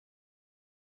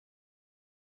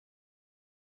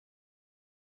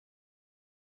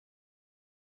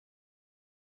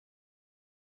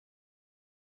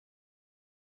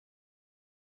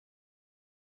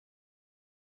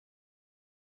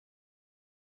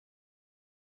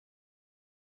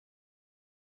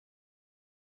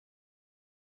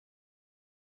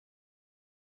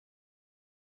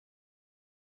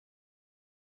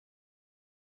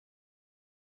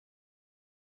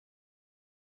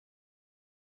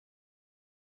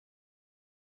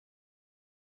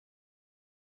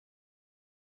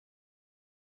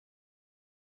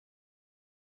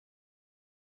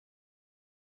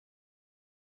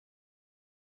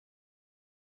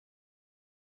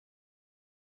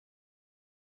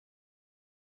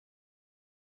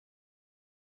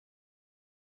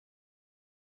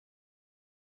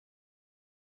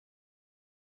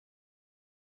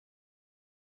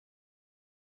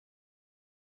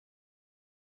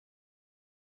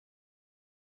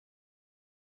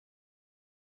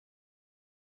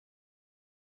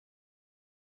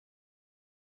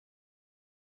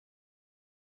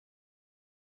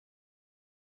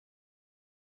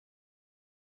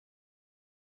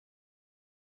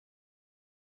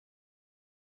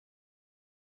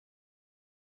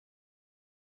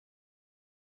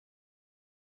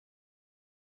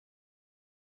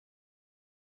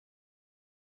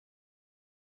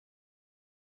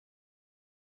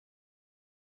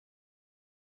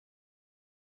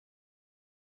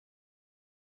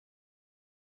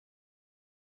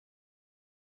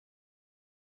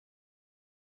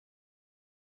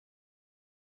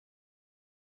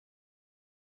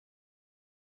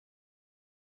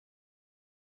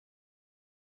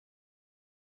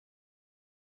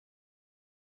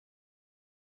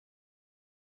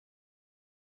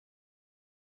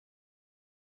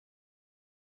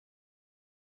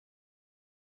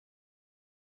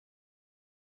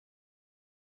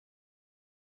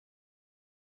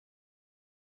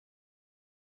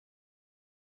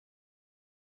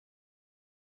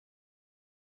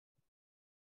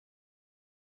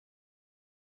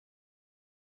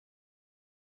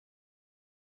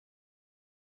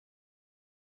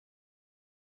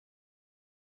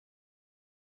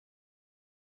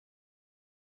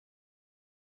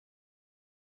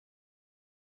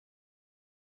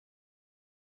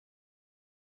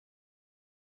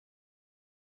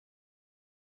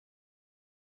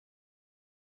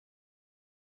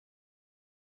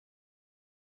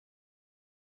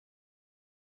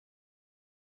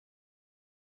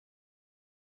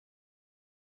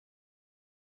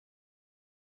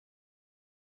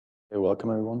Hey, welcome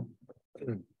everyone.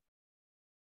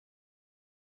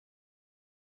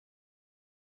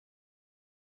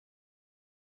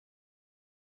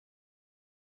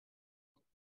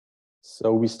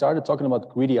 So we started talking about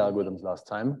greedy algorithms last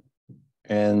time,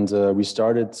 and we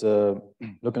started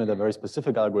looking at a very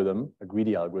specific algorithm, a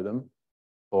greedy algorithm,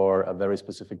 for a very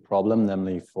specific problem,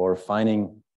 namely for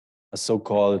finding a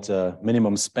so-called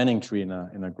minimum spanning tree in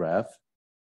a graph.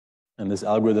 And this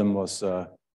algorithm was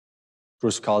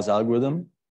Kruskal algorithm.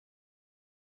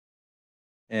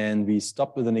 And we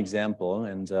stopped with an example,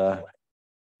 and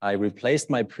I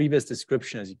replaced my previous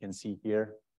description, as you can see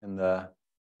here in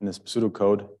this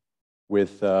pseudocode,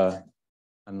 with a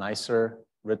nicer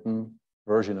written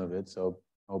version of it. So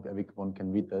I hope everyone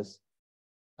can read this.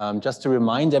 Just to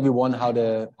remind everyone how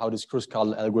this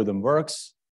Kruskal algorithm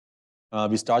works,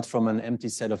 we start from an empty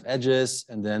set of edges,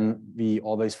 and then we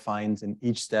always find in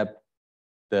each step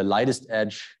the lightest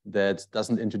edge that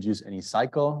doesn't introduce any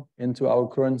cycle into our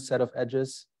current set of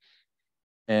edges.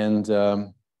 And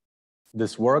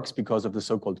this works because of the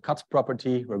so-called cut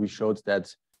property, where we showed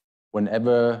that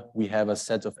whenever we have a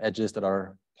set of edges that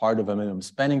are part of a minimum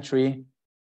spanning tree,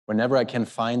 whenever I can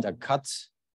find a cut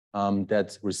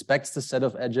that respects the set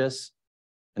of edges,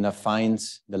 and I find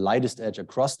the lightest edge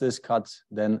across this cut,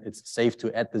 then it's safe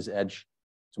to add this edge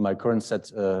to my current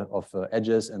set of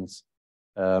edges and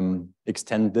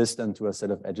extend this then to a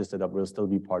set of edges that will still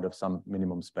be part of some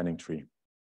minimum spanning tree.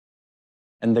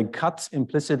 And the cut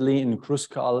implicitly in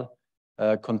Kruskal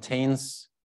contains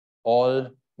all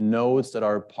nodes that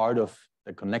are part of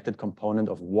the connected component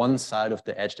of one side of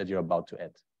the edge that you're about to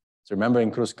add. So remember, in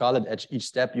Kruskal, at each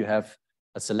step, you have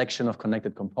a selection of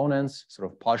connected components, sort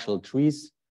of partial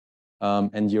trees.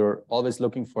 And you're always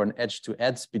looking for an edge to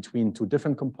add between two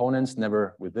different components,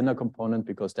 never within a component,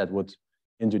 because that would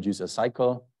introduce a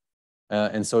cycle.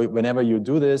 And so whenever you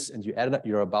do this and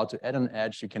you're about to add an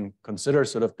edge, you can consider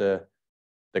sort of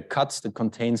the cuts that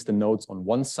contains the nodes on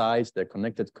one side, the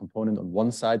connected component on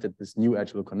one side that this new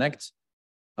edge will connect.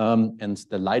 And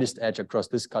the lightest edge across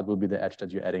this cut will be the edge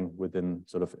that you're adding within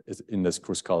sort of in this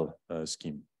Kruskal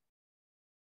scheme.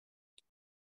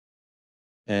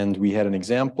 And we had an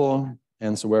example.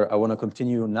 And so where I want to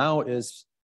continue now is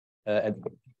at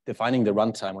defining the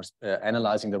runtime or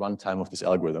analyzing the runtime of this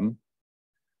algorithm.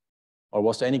 Or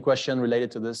was there any question related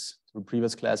to this, to the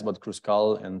previous class about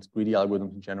Kruskal and greedy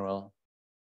algorithms in general?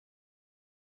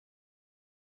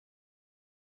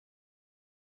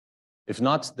 If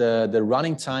not, the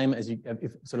running time,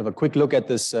 if sort of a quick look at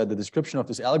this, the description of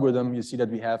this algorithm, you see that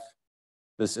we have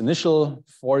this initial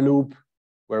for loop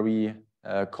where we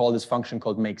call this function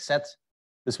called makeSet.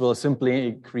 This will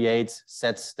simply create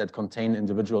sets that contain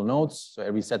individual nodes. So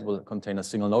every set will contain a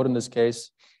single node in this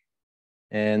case.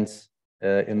 And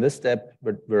in this step,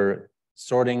 we're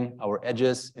sorting our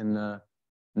edges in a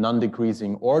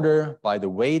non-decreasing order by the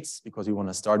weights, because we want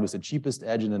to start with the cheapest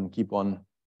edge and then keep on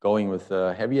going with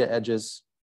heavier edges.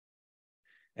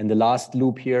 And the last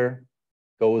loop here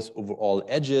goes over all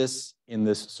edges in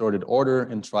this sorted order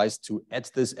and tries to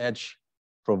add this edge,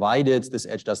 provided this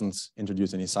edge doesn't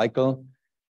introduce any cycle.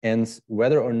 And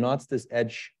whether or not this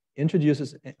edge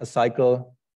introduces a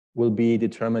cycle will be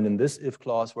determined in this if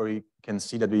clause, where you can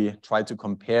see that we try to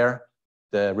compare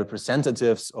the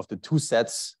representatives of the two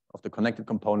sets of the connected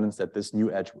components that this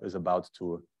new edge is about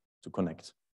to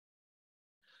connect.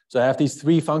 So I have these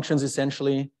three functions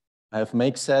essentially. I have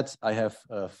makeSet, I have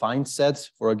findSet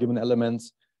for a given element,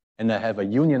 and I have a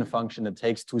union function that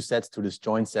takes two sets to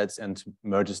disjoint sets and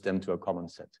merges them to a common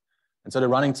set. And so the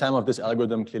running time of this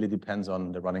algorithm clearly depends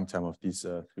on the running time of these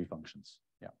three functions.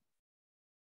 Yeah.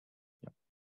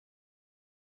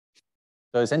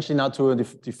 So essentially now to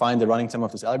define the running time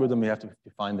of this algorithm, we have to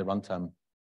define the runtime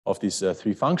of these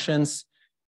three functions.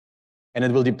 And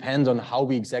it will depend on how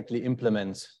we exactly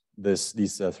implement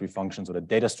these three functions, or the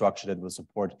data structure that will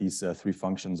support these three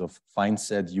functions of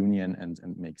findSet, union, and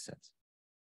makeSet.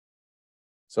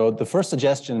 So the first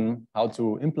suggestion how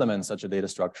to implement such a data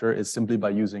structure is simply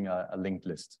by using a linked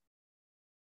list.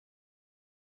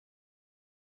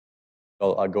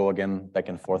 So I'll go again back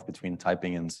and forth between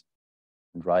typing and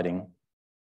writing.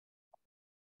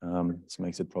 This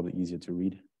makes it probably easier to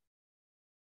read.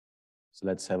 So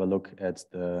let's have a look at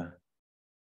the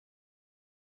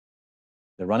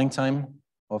running time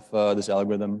of this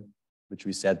algorithm, which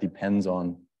we said depends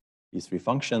on these three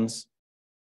functions.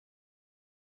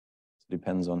 It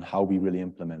depends on how we really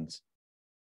implement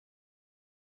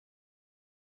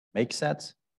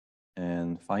makeSet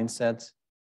and findSet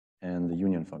and the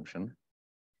union function.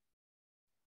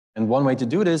 And one way to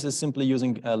do this is simply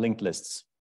using linked lists.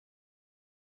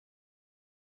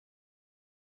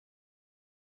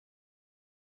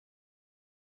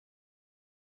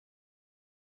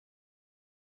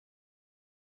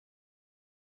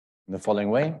 in the following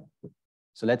way.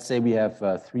 So let's say we have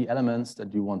three elements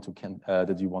that you want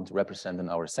to represent in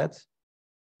our set.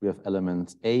 We have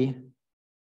element A,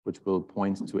 which will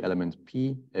point to element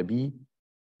B,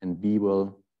 and B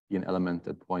will be an element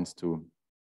that points to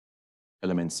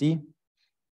element C.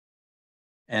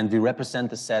 And we represent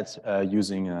the set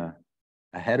using a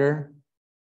header,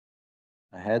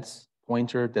 a head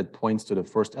pointer that points to the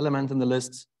first element in the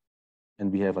list.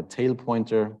 And we have a tail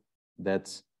pointer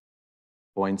that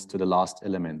points to the last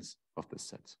element of the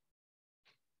set.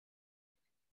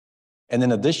 And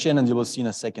in addition, and you will see in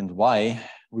a second why,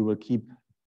 we will keep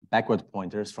backward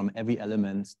pointers from every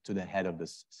element to the head of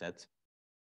this set.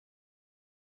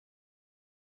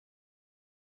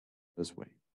 This way.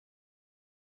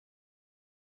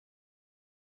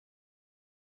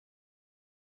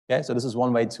 Okay, so this is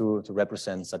one way to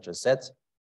represent such a set.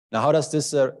 Now, how does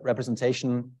this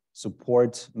representation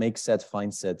support make set,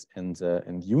 find set,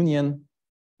 and union?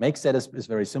 Make set is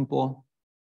very simple.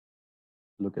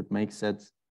 Look at make set.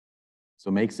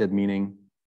 So make set meaning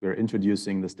we're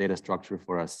introducing this data structure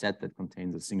for a set that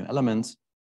contains a single element.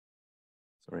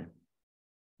 Sorry,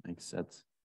 make set.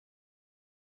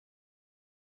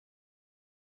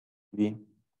 We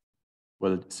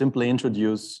will simply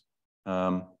introduce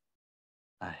a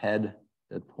head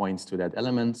that points to that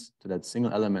element, to that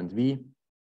single element V,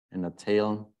 and a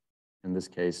tail, in this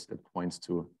case, that points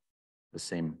to the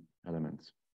same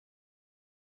element.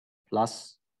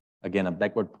 Plus, again, a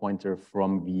backward pointer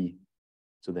from V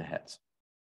to the head.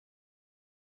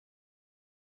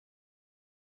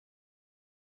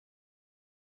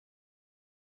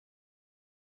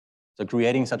 So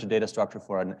creating such a data structure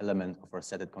for an element or for a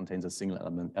set that contains a single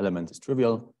element is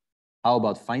trivial. How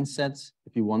about find set?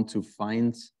 If you want to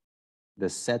find the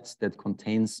set that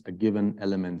contains a given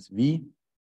element V.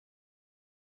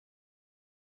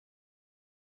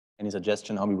 Any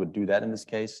suggestion how we would do that in this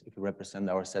case, if we represent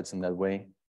our sets in that way?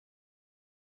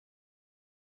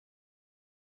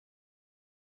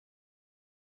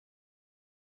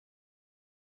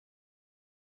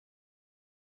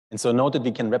 And so note that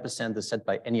we can represent the set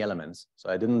by any elements.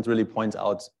 So I didn't really point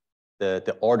out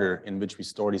the order in which we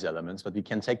store these elements, but we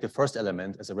can take the first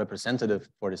element as a representative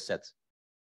for the set.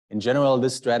 In general,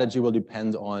 this strategy will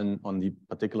depend on the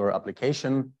particular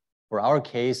application. For our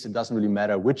case, it doesn't really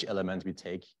matter which element we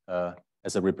take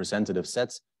as a representative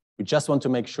set. We just want to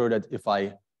make sure that if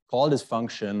I call this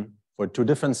function for two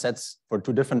different sets, for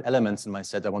two different elements in my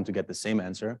set, I want to get the same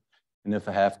answer. And if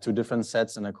I have two different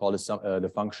sets and I call this,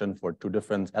 the function for two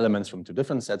different elements from two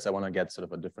different sets, I want to get sort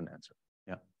of a different answer.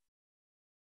 Yeah.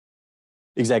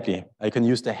 Exactly. I can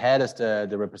use the head as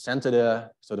the representative,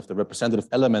 sort of the representative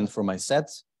element for my set.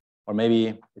 Or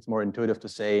maybe it's more intuitive to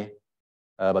say,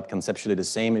 but conceptually the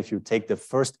same, if you take the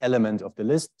first element of the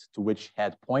list to which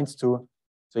head points to.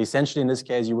 So essentially in this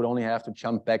case, you would only have to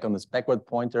jump back on this backward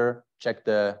pointer, check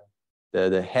the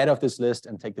head of this list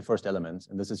and take the first element.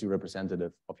 And this is your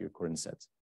representative of your current set.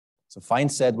 So find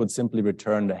set would simply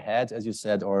return the head, as you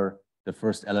said, or the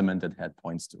first element that head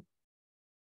points to.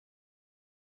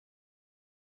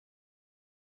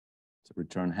 So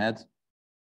return head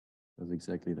does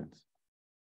exactly that.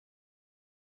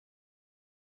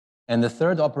 And the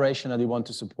third operation that we want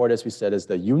to support, as we said, is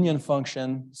the union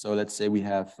function. So let's say we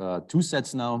have two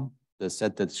sets now, the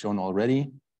set that's shown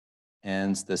already,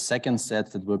 and the second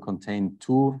set that will contain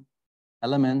two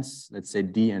elements, let's say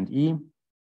D and E.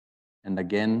 And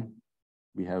again,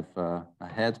 we have a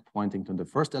head pointing to the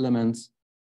first element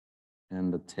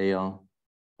and the tail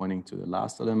pointing to the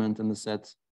last element in the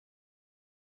set.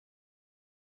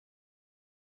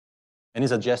 Any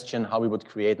suggestion how we would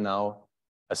create now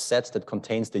a set that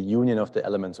contains the union of the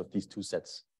elements of these two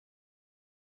sets?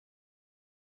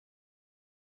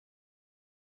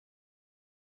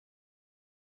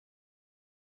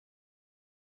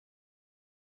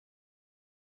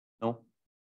 No?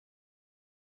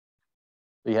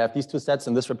 So you have these two sets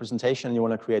in this representation. You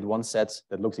want to create one set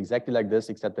that looks exactly like this,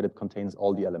 except that it contains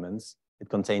all the elements. It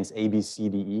contains A, B, C,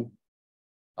 D, E.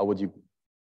 How would you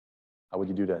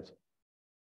do that?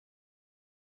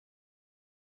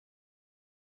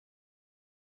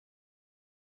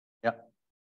 Yeah.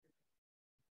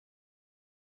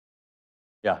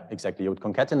 Yeah, exactly. You would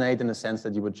concatenate in the sense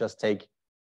that you would just take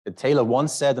the tail of one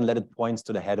set and let it point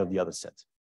to the head of the other set.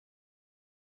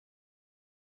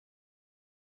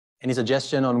 Any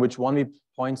suggestion on which one we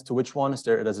point to which one?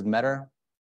 Does it matter?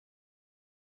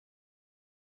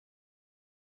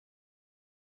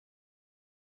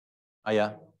 Ah,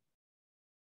 yeah.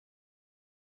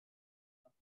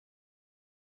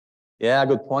 Yeah,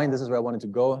 good point. This is where I wanted to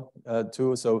go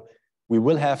to. So we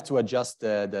will have to adjust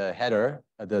the header,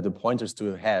 the pointers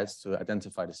to heads to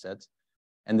identify the set.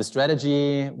 And the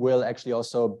strategy will actually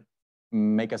also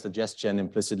make a suggestion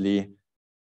implicitly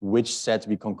which set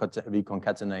we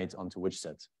concatenate onto which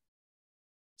set.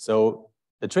 So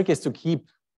the trick is to keep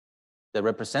the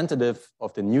representative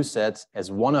of the new set as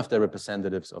one of the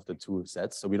representatives of the two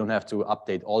sets. So we don't have to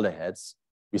update all the heads.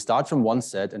 We start from one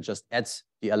set and just add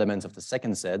the elements of the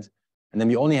second set. And then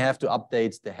we only have to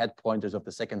update the head pointers of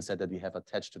the second set that we have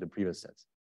attached to the previous set.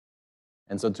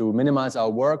 And so to minimize our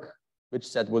work, which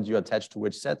set would you attach to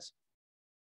which set?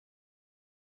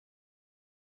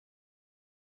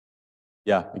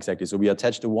 Yeah, exactly. So we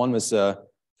attach the one with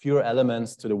fewer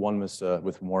elements to the one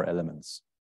with more elements.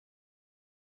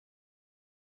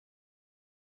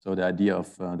 So the idea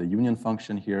of the union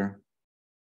function here.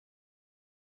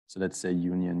 So let's say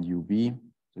union UB.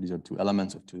 So these are two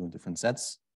elements of two different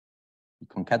sets. It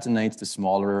concatenates the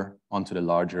smaller onto the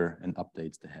larger and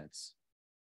updates the heads.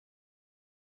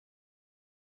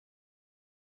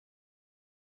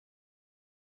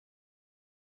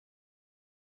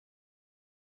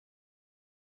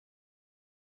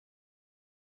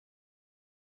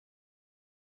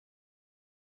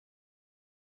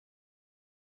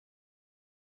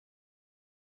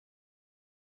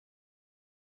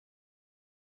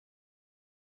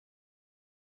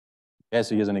 Okay,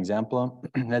 so here's an example.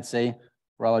 Let's say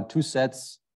for our two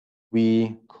sets,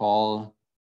 we call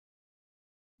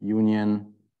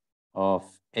union of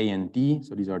A and D.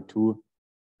 So these are two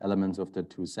elements of the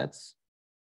two sets.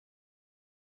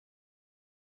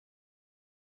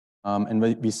 And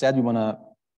we said we want to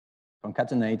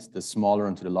concatenate the smaller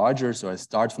into the larger. So I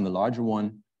start from the larger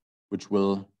one, which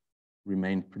will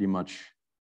remain pretty much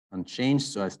unchanged.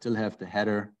 So I still have the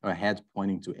header or head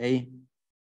pointing to A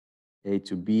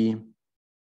to B,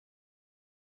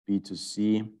 B to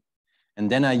C. And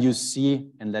then I use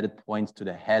C and let it point to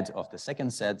the head of the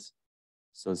second set.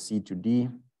 So C to D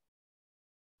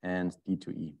and D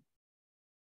to E.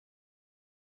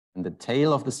 And the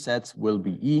tail of the set will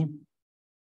be E.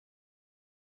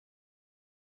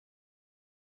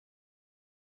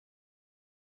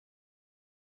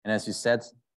 And as you said,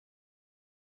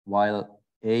 while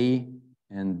A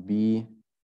and B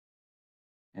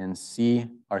and C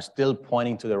are still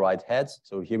pointing to the right head,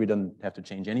 so here we don't have to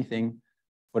change anything.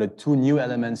 For the two new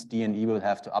elements, D and E, will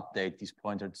have to update these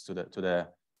pointers to the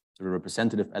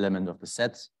representative element of the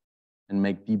set and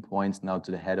make D points now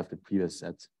to the head of the previous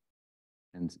set.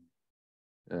 And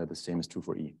the same is true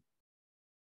for E.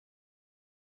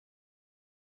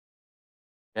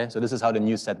 Okay, so this is how the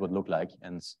new set would look like.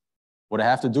 And what I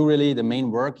have to do really, the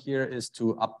main work here is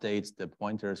to update the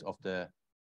pointers of the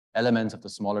elements of the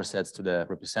smaller sets to the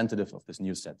representative of this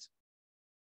new set.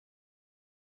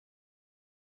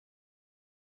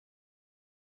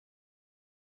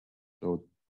 So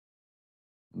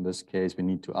in this case, we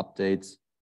need to update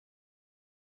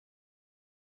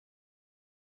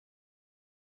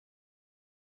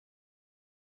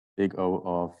big O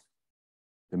of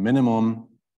the minimum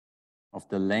of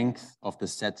the length of the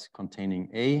set containing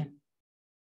A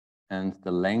and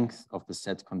the length of the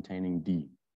set containing D,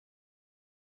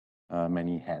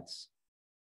 many heads.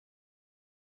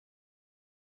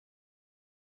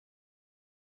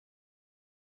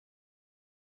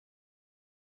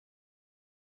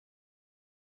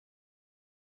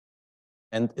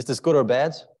 And is this good or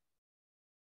bad?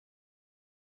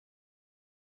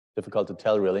 Difficult to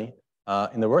tell, really.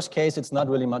 In the worst case, it's not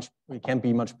really much. It can't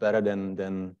be much better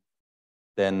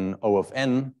than O of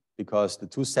n, because the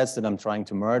two sets that I'm trying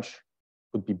to merge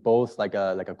could be both like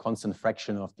a constant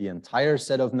fraction of the entire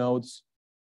set of nodes.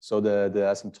 So the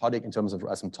asymptotic, in terms of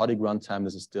asymptotic runtime,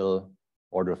 this is still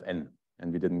order of n,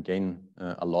 and we didn't gain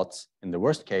a lot in the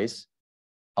worst case.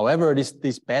 However,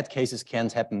 these bad cases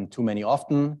can't happen too many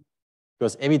often,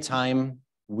 because every time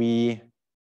we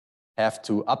have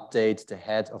to update the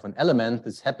head of an element,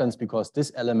 this happens because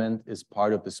this element is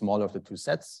part of the smaller of the two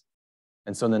sets.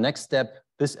 And so in the next step,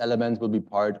 this element will be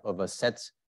part of a set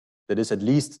that is at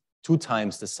least 2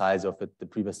 times the size of the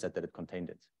previous set that it contained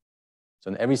it.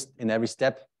 So in every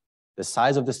step, the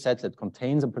size of the set that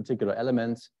contains a particular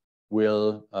element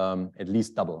will at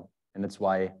least double. And that's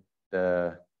why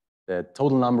the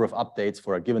total number of updates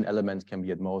for a given element can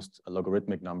be at most a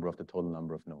logarithmic number of the total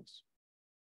number of nodes.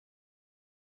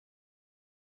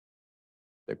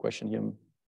 The question here?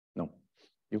 No.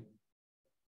 You?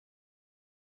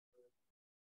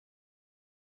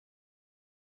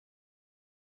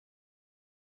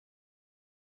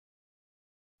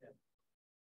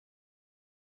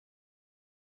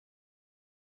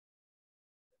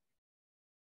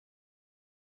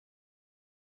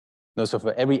 No, so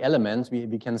for every element,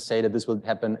 we can say that this will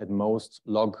happen at most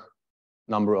log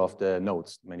number of the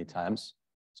nodes many times.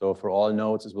 So for all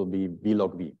nodes, it will be V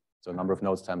log V. So number of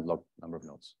nodes times log number of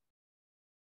nodes.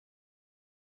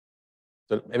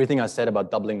 So everything I said about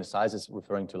doubling the size is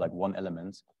referring to like one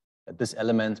element. That this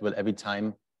element will every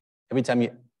time you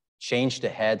change the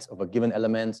heads of a given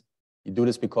element, you do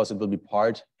this because it will be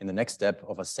part in the next step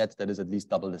of a set that is at least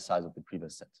double the size of the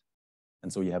previous set.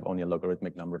 And so you have only a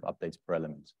logarithmic number of updates per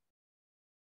element.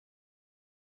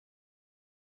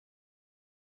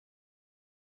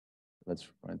 Let's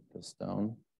write this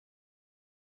down.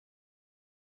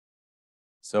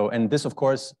 So, and this, of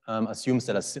course, assumes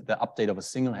that the update of a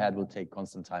single head will take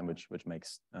constant time, which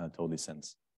makes totally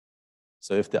sense.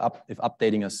 So if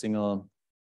updating a single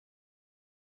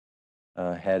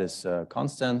head is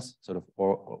constant, sort of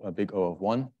or a big O of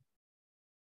 1,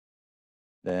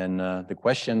 then the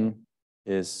question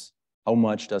is, how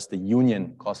much does the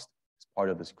union cost as part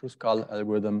of this Kruskal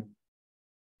algorithm?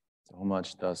 So how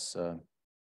much does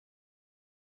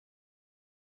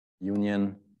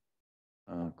union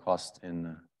cost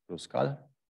in Kruskal?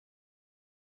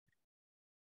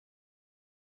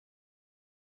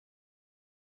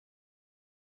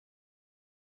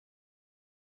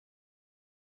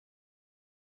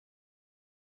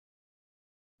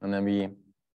 And then we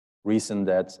reason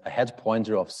that a head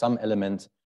pointer of some element,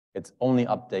 it's only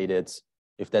updated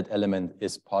if that element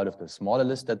is part of the smaller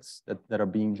list that are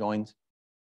being joined.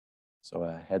 So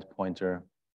a head pointer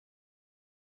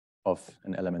of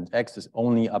an element X is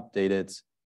only updated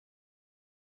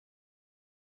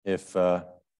if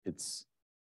it's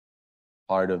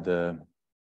part of the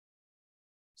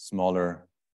smaller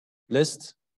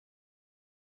list.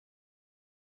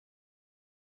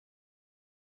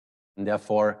 And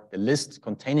therefore, the list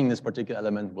containing this particular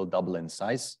element will double in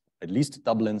size, at least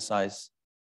double in size.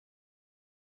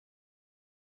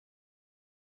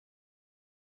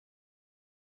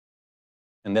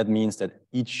 And that means that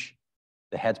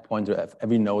the head pointer of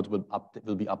every node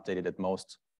will be updated at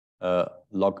most a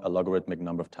logarithmic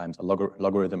number of times, a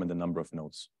logarithm in the number of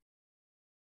nodes.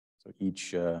 So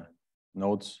each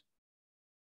node's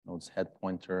head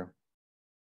pointer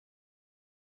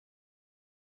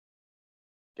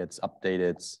gets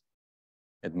updated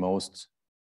at most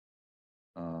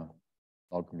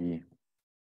log V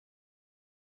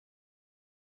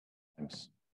times.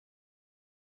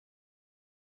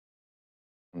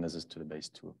 And this is to the base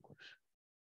 2, of course.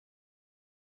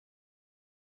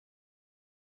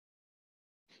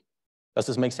 Does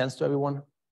this make sense to everyone?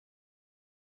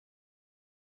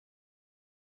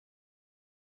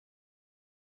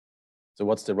 So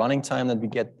what's the running time that we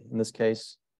get in this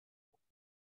case?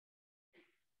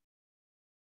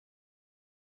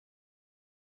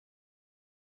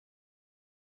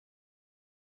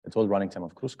 The total running time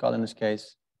of Kruskal in this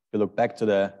case. If we look back to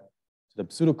the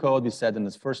pseudocode, we said in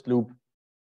this first loop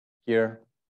here,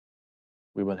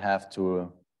 we will have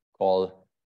to call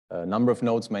a number of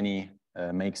nodes many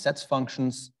make sets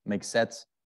functions. Make sets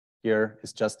here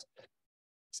is just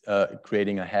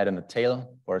creating a head and a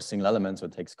tail for a single element, so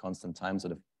it takes constant time.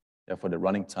 So therefore, the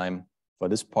running time for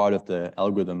this part of the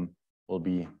algorithm will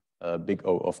be a big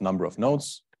O of number of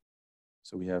nodes.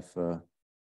 So we have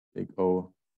big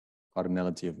O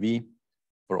cardinality of V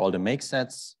for all the make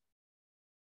sets.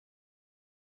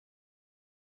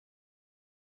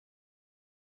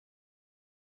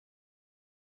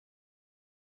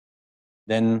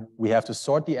 Then we have to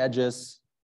sort the edges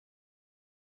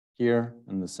here.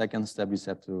 In the second step, we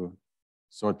have to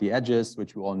sort the edges,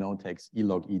 which we all know takes E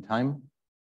log E time.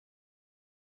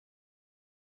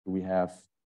 We have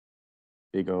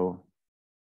big O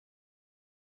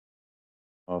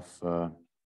of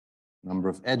number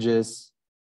of edges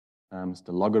times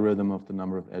the logarithm of the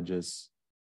number of edges,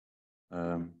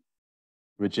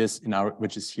 which is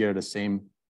here the same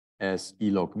as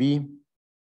E log V.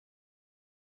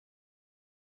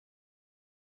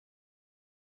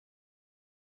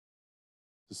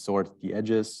 To sort the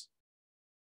edges.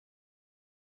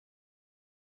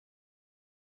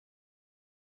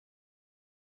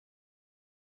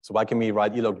 So why can we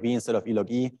write E log V instead of E log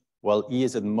E? Well, E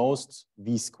is at most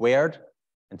V squared,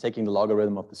 and taking the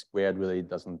logarithm of the squared really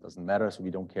doesn't matter, so we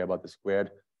don't care about the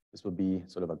squared. This will be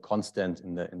sort of a constant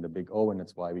in the big O, and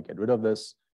that's why we get rid of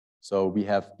this. So we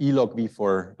have E log V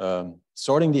for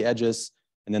sorting the edges,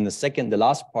 and then the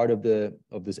last part of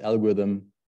this algorithm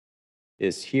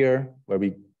is here, where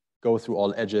we go through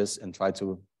all edges and try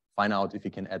to find out if we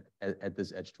can add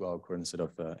this edge to our current set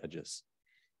of edges.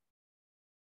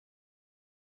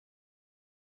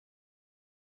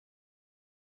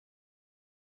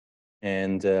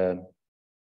 And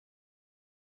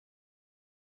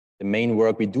the main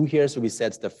work we do here. So we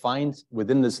said the find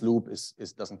within this loop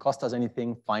doesn't cost us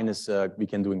anything. Find is we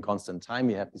can do in constant time.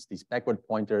 We have these backward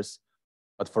pointers.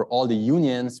 But for all the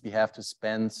unions, we have to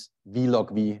spend v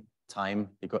log v time,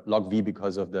 log v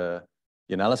because of the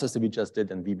analysis that we just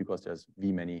did, and v because there's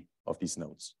v many of these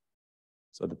nodes.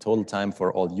 So the total time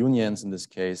for all unions in this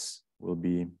case will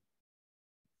be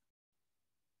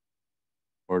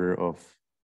order of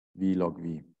v log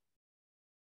v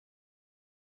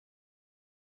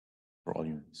for all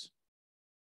unions.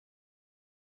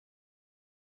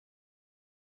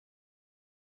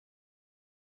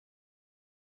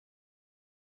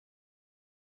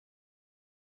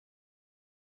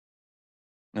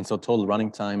 And so total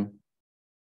running time,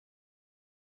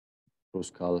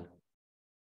 Kruskal,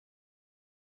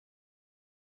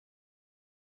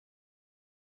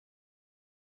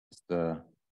 is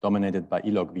dominated by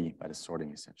E log V, by the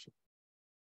sorting essentially.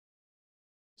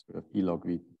 So we have E log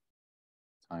V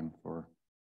time for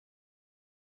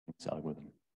this algorithm.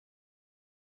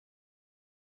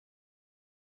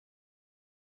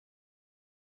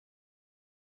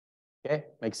 Okay,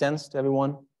 makes sense to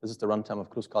everyone? This is the runtime of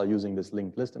Kruskal using this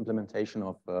linked list implementation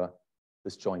of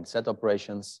this joint set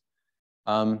operations.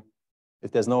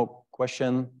 If there's no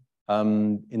question,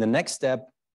 in the next step,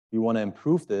 we want to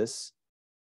improve this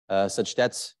such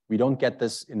that we don't get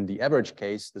this in the average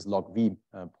case, this log V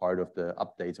part of the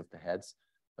updates of the heads,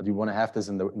 but we want to have this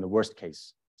in the worst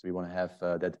case. So we want to have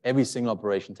that every single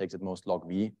operation takes at most log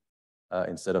V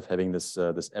instead of having this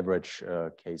average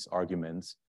case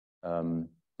argument.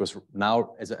 Because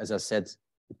now, as I said,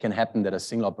 it can happen that a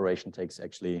single operation takes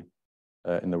actually,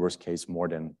 in the worst case, more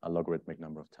than a logarithmic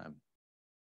number of time.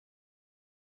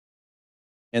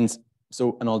 And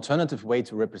so an alternative way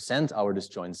to represent our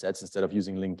disjoint sets instead of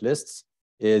using linked lists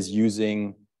is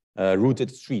using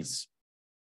rooted trees.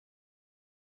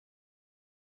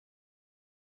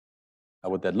 How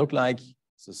would that look like?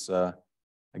 This is,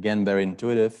 again, very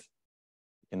intuitive.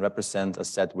 You can represent a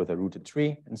set with a rooted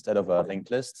tree instead of a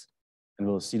linked list. And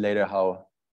we'll see later how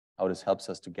this helps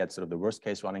us to get sort of the worst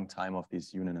case running time of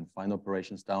these union and find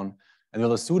operations down. And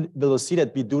we'll see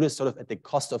that we do this sort of at the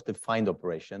cost of the find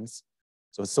operations.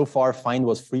 So far, find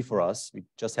was free for us. We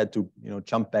just had to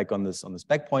jump back on this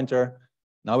back pointer.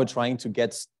 Now we're trying to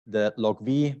get the log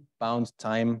V bound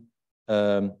time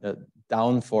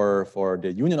down for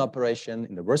the union operation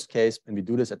in the worst case. And we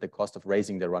do this at the cost of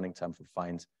raising the running time for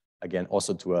find, again,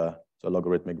 also to a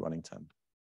logarithmic running time.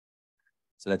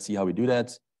 So let's see how we do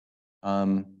that.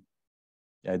 The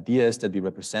idea is that we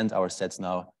represent our sets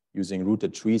now using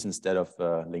rooted trees instead of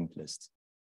linked lists.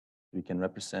 We can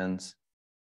represent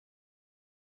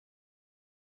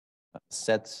a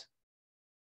set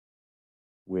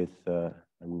with a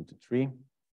rooted tree.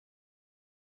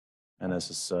 And this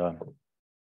is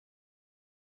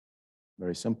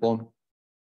very simple.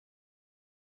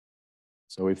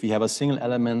 So if we have a single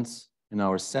element in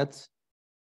our set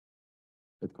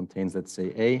that contains, let's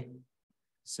say, A,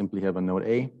 simply have a node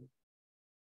A.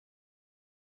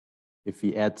 If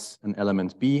we add an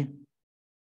element B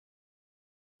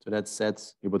to that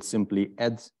set, we would simply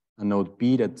add a node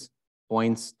B that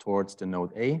points towards the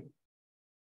node A.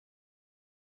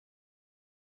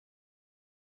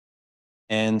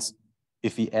 And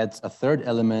if we add a third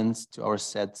element to our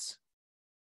set,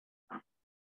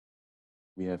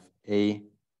 we have A,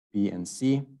 B, and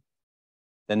C.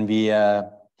 Then we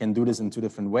can do this in two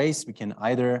different ways. We can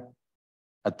either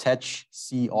attach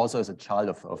C also as a child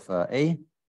of A.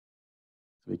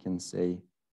 So we can say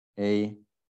A, and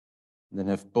then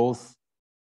have both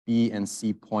B and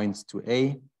C point to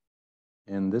A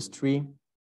in this tree.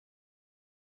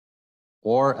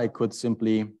 Or I could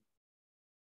simply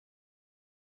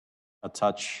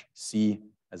attach C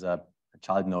as a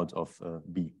child node of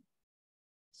B.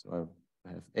 So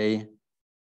I have A,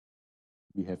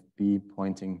 we have B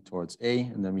pointing towards A,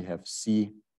 and then we have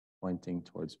C pointing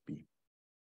towards B.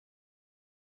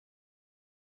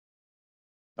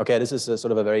 Okay, this is a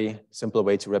sort of a very simple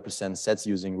way to represent sets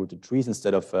using rooted trees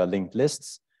instead of linked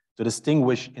lists. To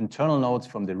distinguish internal nodes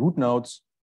from the root nodes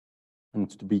and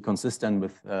to be consistent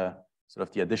with sort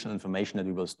of the additional information that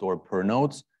we will store per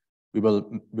node, we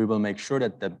will make sure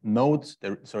that the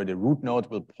root node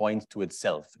will point to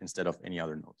itself instead of any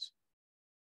other nodes.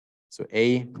 So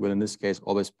A will in this case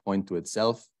always point to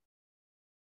itself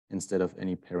instead of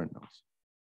any parent nodes.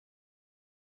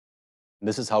 And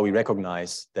this is how we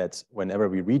recognize that whenever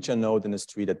we reach a node in this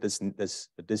tree, that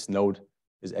this node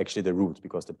is actually the root,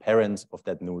 because the parent of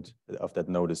that node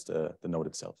is the node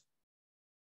itself.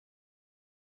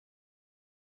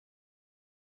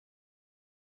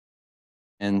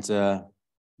 And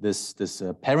this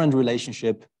parent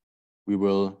relationship we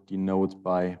will denote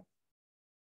by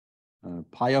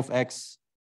pi of x.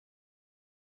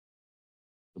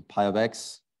 The pi of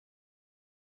x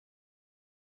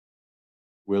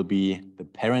will be the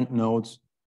parent node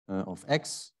of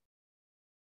x.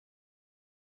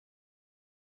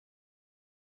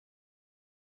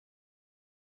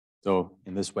 So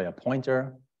in this way, a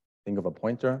pointer, think of a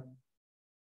pointer.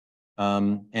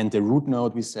 And the root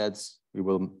node, we said, we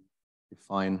will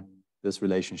define this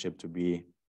relationship to be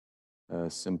a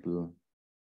simple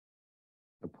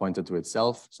a pointer to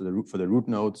itself. So the root for the root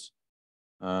nodes,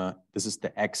 this is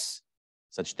the x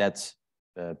such that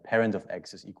the parent of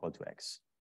x is equal to x.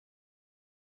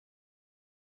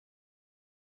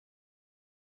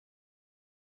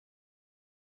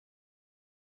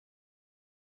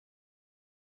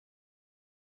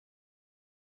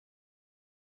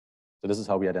 So this is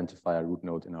how we identify a root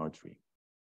node in our tree.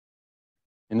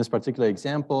 In this particular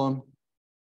example,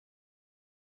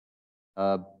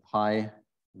 pi,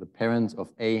 the parent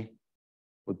of A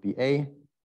would be A,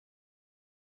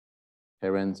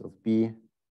 parent of B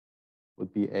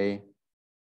would be A,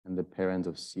 and the parent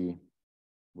of C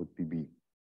would be B.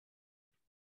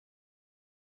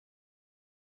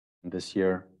 And this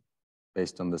here,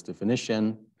 based on this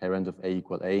definition, parent of A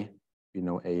equal A, we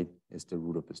know A is the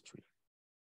root of this tree.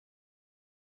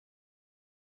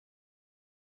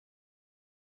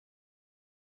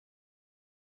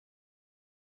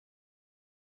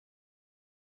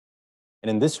 And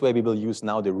in this way, we will use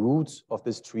now the root of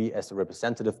this tree as a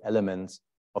representative element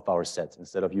of our set.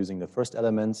 Instead of using the first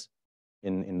element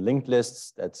in linked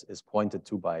lists that is pointed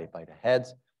to by the head,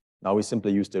 now we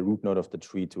simply use the root node of the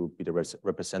tree to be the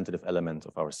representative element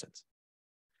of our set.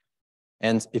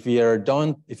 And if we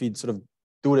sort of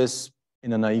do this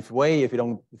in a naive way, if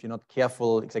you're not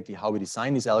careful exactly how we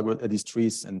design these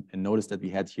trees, and notice that we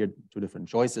had here two different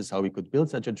choices how we could build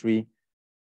such a tree.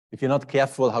 If you're not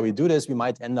careful how we do this, we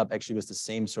might end up actually with the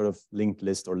same sort of linked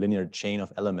list or linear chain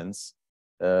of elements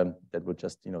that would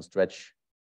just stretch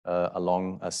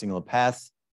along a single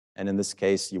path. And in this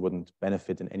case, you wouldn't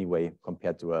benefit in any way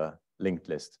compared to a linked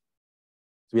list.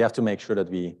 So we have to make sure that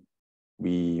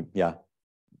we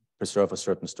preserve a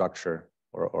certain structure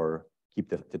or keep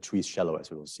the trees shallow,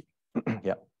 as we will see.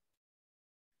 Yeah.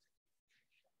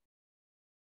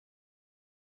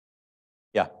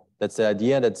 Yeah, that's the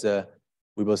idea.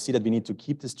 We will see that we need to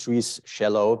keep these trees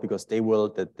shallow because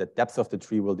the depth of the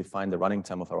tree will define the running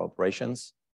time of our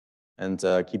operations. And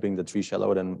keeping the tree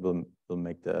shallow then will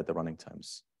make the running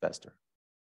times faster.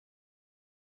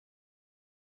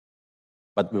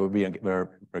 But we're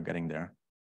getting there.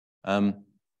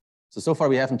 So far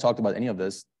we haven't talked about any of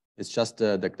this. It's just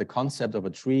the concept of a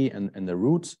tree and the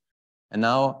roots. And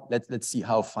now let's see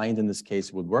how find in this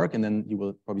case would work. And then you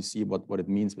will probably see what it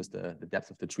means with the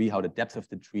depth of the tree, how the depth of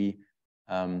the tree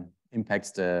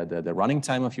impacts the running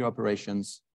time of your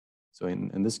operations. So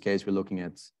in this case, we're looking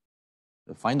at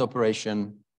the find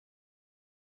operation.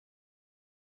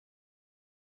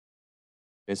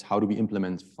 Is how do we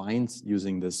implement find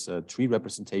using this tree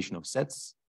representation of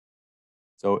sets?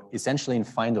 So essentially in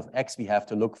find of x, we have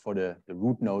to look for the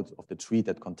root node of the tree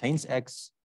that contains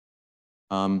x.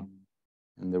 And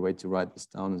the way to write this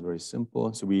down is very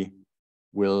simple. So we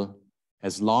will,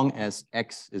 as long as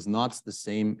x is not the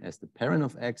same as the parent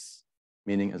of x,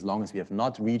 meaning as long as we have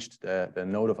not reached the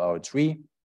node of our tree,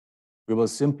 we will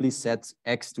simply set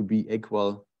x to be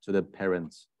equal to the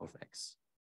parent of x.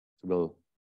 So we'll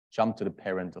jump to the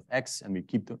parent of x, and we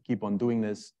keep on doing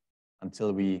this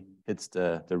until we hit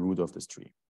the root of this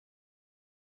tree.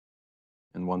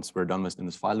 And once we're done in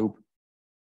this while loop,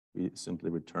 we simply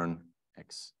return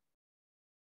x.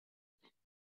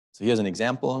 So here's an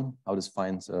example how this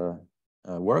find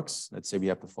works. Let's say we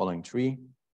have the following tree.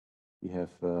 We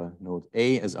have node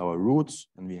A as our root,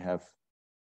 and we have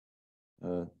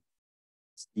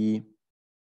D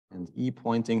and E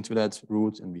pointing to that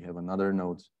root, and we have another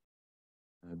node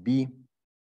B,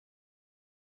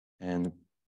 and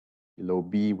below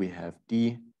B we have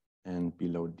D, and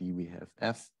below D we have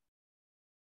F.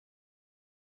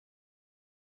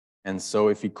 And so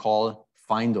if we call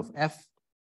find of F,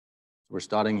 we're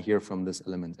starting here from this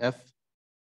element F,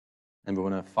 and we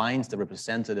want to find the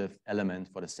representative element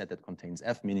for the set that contains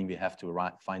F, meaning we have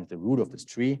to find the root of this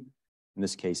tree, in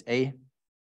this case A.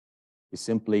 We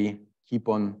simply keep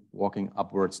on walking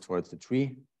upwards towards the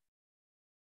tree.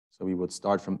 So we would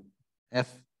start from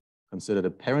F, consider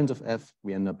the parent of F,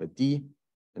 we end up at D,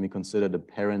 then we consider the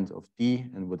parent of D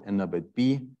and would end up at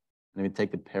B, and then we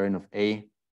take the parent of A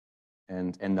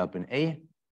and end up in A.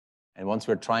 And once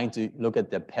we're trying to look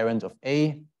at the parent of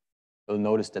A, we'll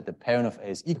notice that the parent of A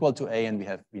is equal to A, and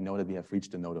we know that we have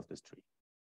reached the node of this tree.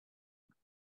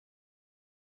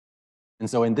 And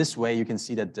so in this way, you can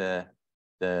see that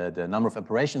the number of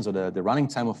operations or the running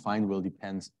time of find will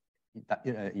depend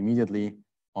immediately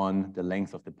on the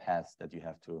length of the path that you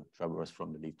have to traverse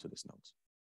from the leaf to this node,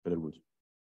 to the root.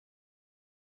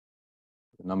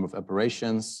 The number of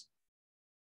operations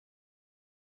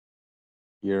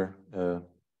here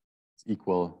is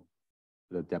equal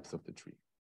to the depth of the tree.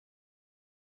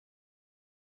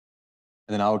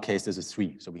 And in our case, this is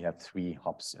 3. So we have 3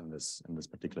 hops in this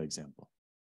particular example.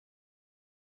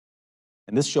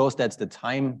 And this shows that the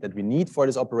time that we need for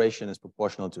this operation is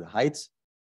proportional to the height.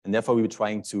 And therefore, we were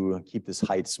trying to keep this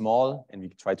height small, and we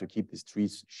try to keep these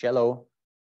trees shallow.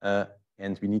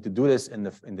 And we need to do this in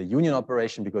the union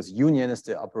operation, because union is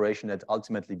the operation that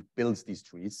ultimately builds these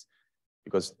trees.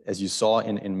 Because as you saw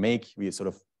in make, we sort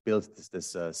of built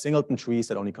this singleton trees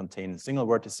that only contain single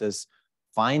vertices.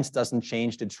 Finds doesn't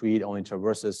change the tree, it only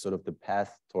traverses sort of the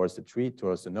path towards the tree,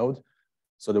 towards the node.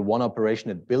 So the one operation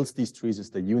that builds these trees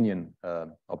is the union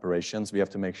operations. We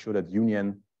have to make sure that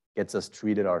union gets us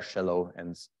trees that are shallow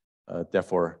and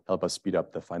therefore help us speed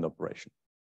up the find operation.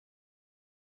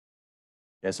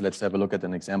 Yeah, so let's have a look at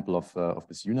an example of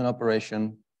this union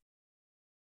operation.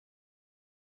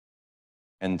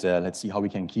 And let's see how we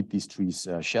can keep these trees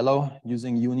shallow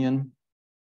using union.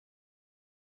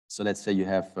 So let's say you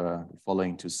have the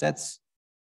following 2 sets.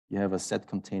 You have a set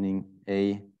containing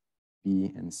A,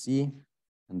 B, and C,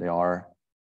 and they are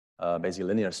basically a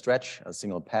linear stretch, a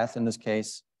single path in this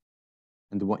case.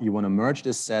 And you want to merge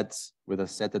this set with a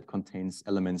set that contains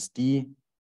elements D,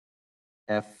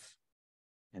 F,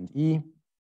 and E.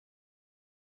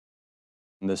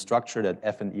 And the structure that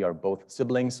F and E are both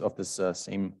siblings of this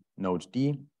same node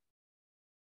D.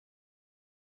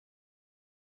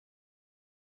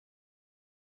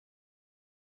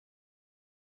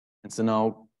 And so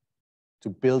now, to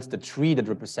build the tree that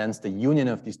represents the union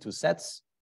of these 2 sets,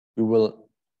 we will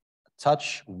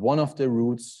touch one of the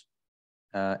roots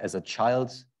as a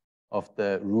child of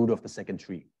the root of the second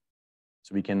tree.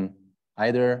 So we can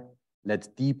either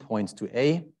let D point to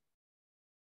A,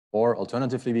 or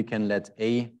alternatively, we can let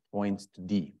A point to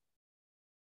D.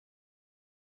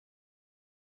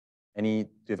 Do you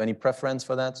have any preference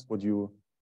for that? Would you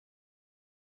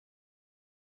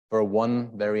prefer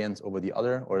one variant over the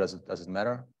other, or does it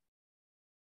matter?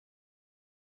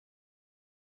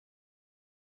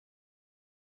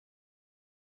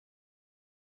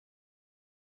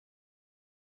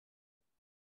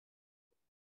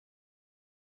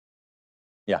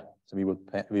 Yeah, so we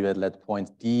would let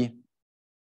point D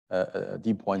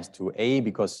points to A,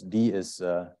 because D is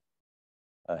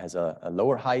has a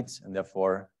lower height, and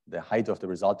therefore the height of the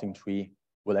resulting tree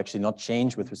will actually not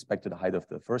change with respect to the height of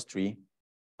the first tree.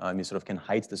 You sort of can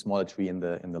hide the smaller tree in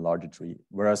the larger tree.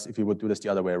 Whereas if you would do this the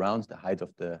other way around, the height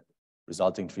of the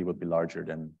resulting tree would be larger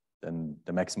than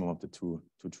the maximum of the two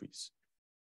trees.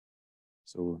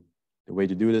 So the way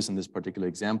to do this in this particular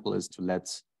example is to let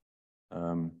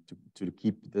to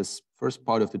keep this first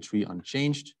part of the tree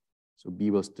unchanged. So B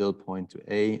will still point to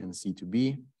A and C to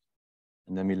B.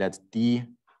 And then we let D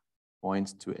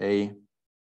point to A,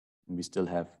 and we still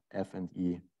have F and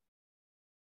E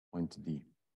point to D.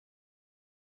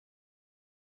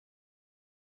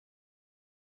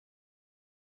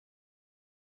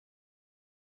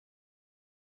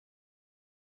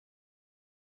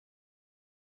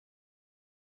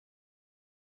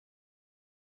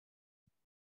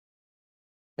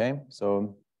 Okay,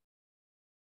 so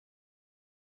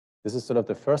this is sort of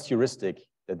the first heuristic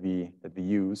that we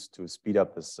use to speed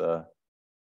up this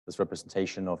this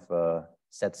representation of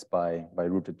sets by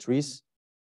rooted trees.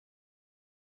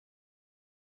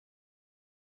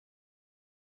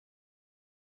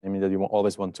 I mean that you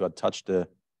always want to attach the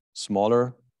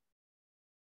smaller.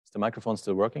 Is the microphone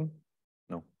still working?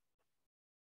 No.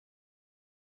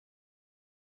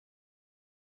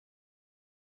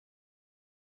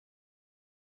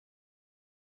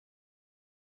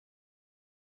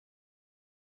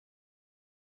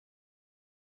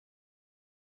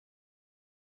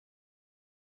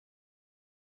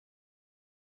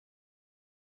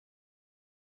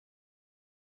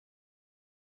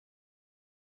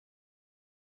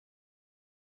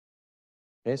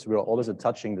 Okay, so we're always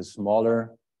attaching the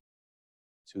smaller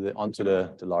onto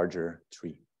the larger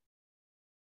tree.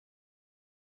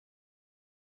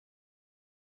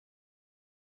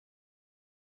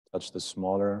 Touch the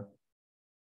smaller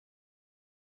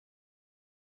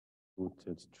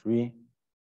rooted tree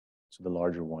to the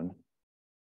larger one.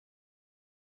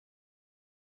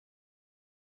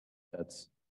 That's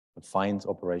a find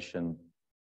operation.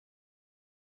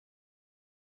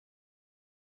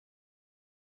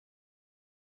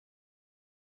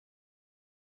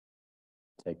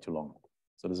 Take too long.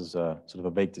 So this is a sort of a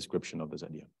vague description of this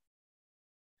idea.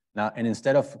 Now, and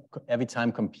instead of every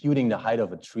time computing the height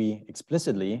of a tree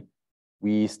explicitly,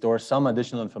 we store some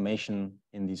additional information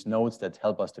in these nodes that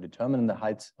help us to determine the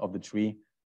height of the tree,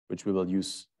 which we will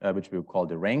use, which we will call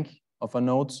the rank of a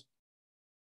node.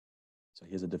 So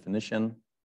here's a definition.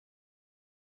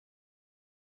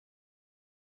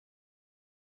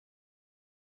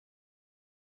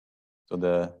 So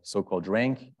the so-called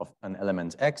rank of an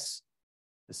element X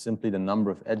is simply the number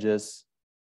of edges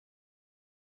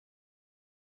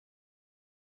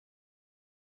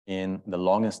in the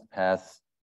longest path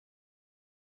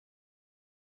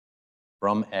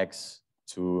from X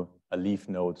to a leaf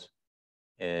node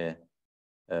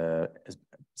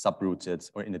subrooted,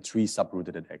 or in a tree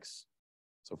subrooted at X.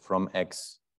 So from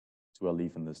X to a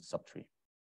leaf in this subtree.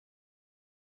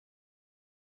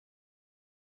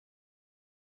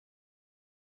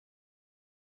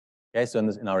 Okay, so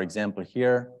in our example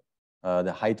here,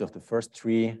 the height of the first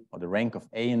tree, or the rank of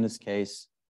A in this case,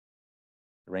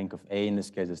 the rank of A in this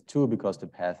case is 2 because the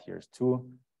path here is 2.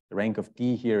 The rank of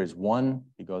D here is 1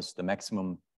 because the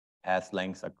maximum path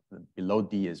length below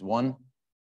D is 1.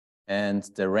 And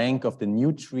the rank of the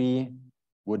new tree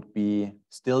would be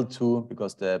still 2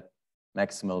 because the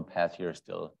maximal path here is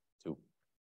still 2. So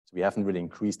we haven't really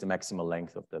increased the maximal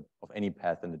length of any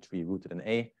path in the tree rooted in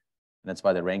A. And that's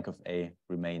why the rank of A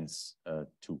remains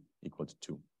 2, equal to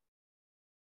 2.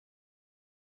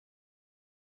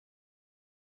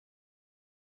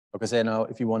 Okay, so now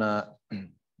if you want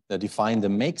to define the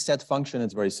make set function,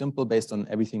 it's very simple based on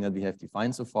everything that we have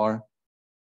defined so far.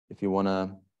 If you want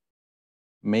to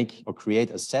make or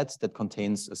create a set that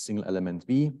contains a single element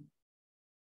V,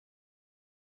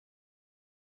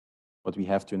 what we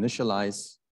have to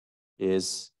initialize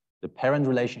is the parent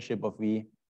relationship of V.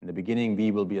 In the beginning,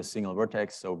 V will be a single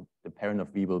vertex, so the parent of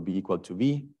V will be equal to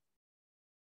V.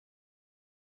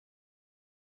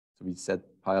 So we set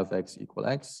pi of X equal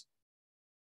X.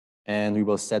 And we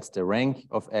will set the rank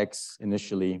of X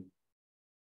initially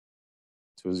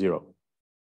to 0.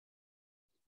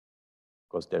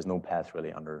 Because there's no path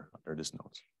really under this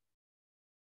node.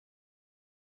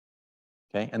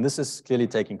 Okay, and this is clearly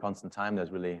taking constant time.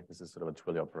 This is sort of a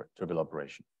trivial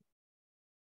operation.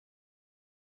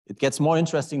 It gets more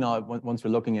interesting now once we're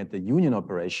looking at the union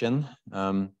operation.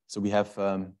 So we have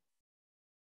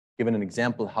given an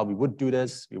example how we would do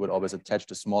this. We would always attach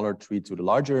the smaller tree to the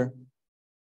larger.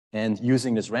 And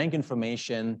using this rank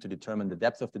information to determine the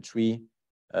depth of the tree,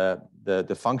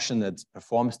 the function that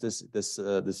performs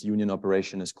this union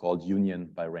operation is called union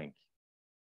by rank.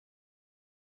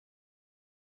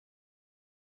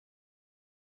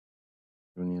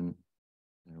 Union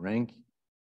by rank.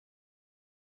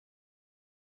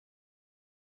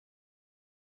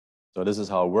 So this is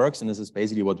how it works, and this is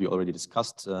basically what we already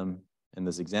discussed in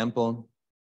this example.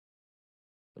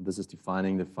 So this is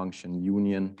defining the function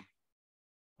union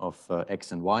of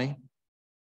X and Y.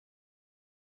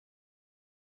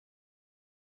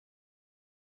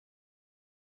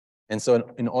 And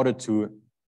so in order to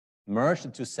merge the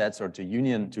two sets, or to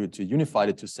unify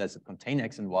the two sets that contain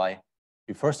X and Y,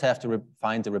 we first have to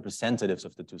find the representatives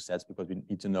of the two sets, because we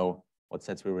need to know what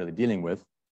sets we're really dealing with.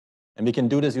 And we can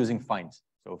do this using find.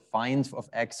 So find of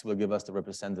X will give us the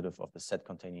representative of the set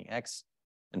containing X,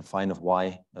 and find of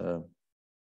Y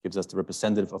gives us the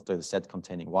representative of the set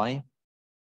containing Y.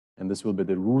 And this will be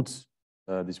the roots.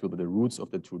 These will be the roots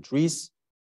of the two trees.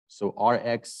 So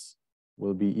Rx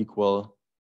will be equal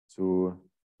to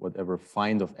whatever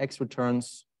find of X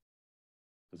returns.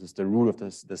 This is the root of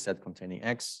the set containing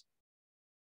X.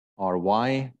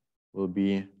 Ry will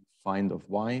be find of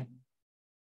Y.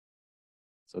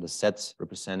 So the set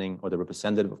representing, or the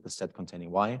representative of the set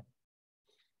containing Y.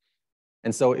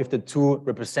 And so if the two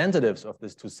representatives of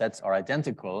these two sets are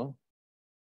identical,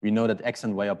 we know that X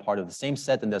and Y are part of the same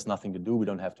set, and there's nothing to do. We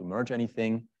don't have to merge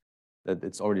anything, that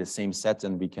it's already the same set,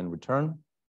 and we can return.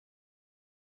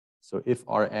 So if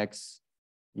Rx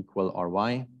equal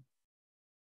Ry,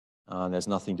 there's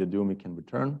nothing to do, and we can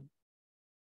return.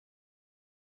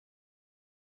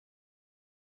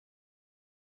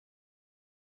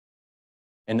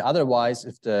 And otherwise,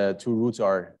 if the two roots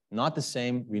are not the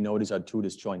same, we know these are two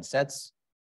disjoint sets.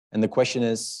 And the question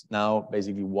is now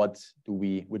basically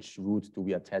which root do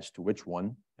we attach to which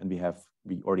one? And we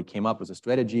already came up with a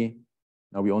strategy.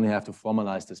 Now we only have to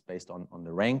formalize this based on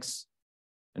the ranks.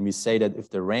 And we say that if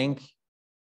the rank,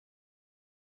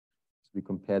 so we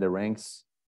compare the ranks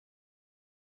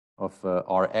of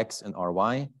Rx and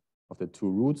Ry of the two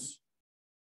roots.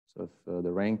 So if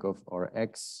the rank of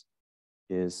Rx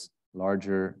is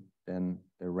larger than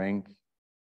the rank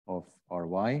of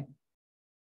Ry,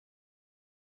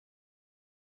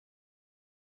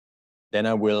 Then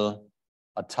I will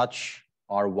attach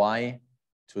ry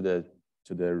to the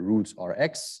roots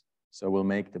rx. So we'll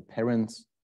make the parent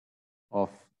of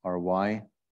ry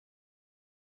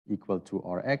equal to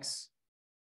rx.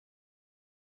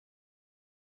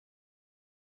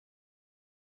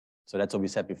 So that's what we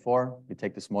said before. We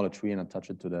take the smaller tree and attach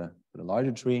it to the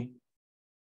larger tree.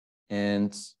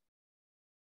 And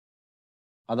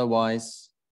otherwise,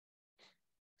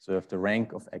 so if the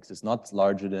rank of x is not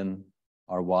larger than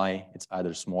ry, it's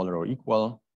either smaller or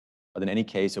equal. But in any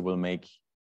case, it will make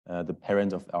the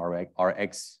parent of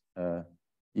rx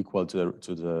equal to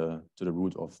the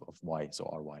root of y,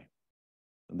 so ry.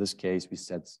 In this case, we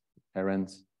set the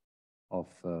parent of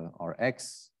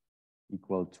rx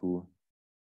equal to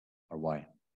ry.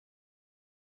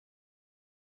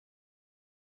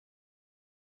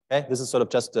 Okay, this is sort of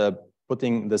just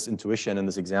putting this intuition and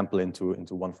this example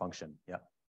into one function. Yeah.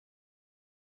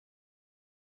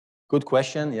 Good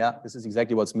question. Yeah, this is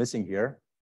exactly what's missing here.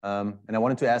 And I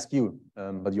wanted to ask you,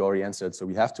 but you already answered. So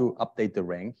we have to update the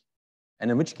rank. And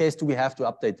in which case do we have to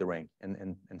update the rank?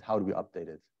 And how do we update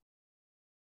it?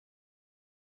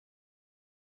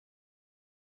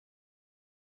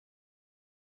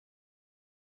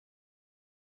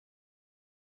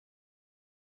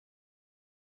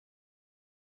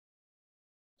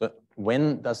 So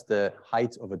when does the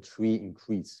height of a tree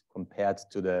increase compared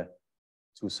to the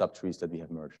two subtrees that we have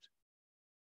merged?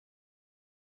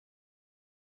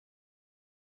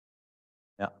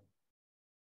 Yeah.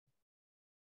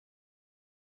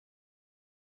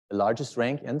 The largest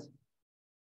rank and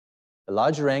the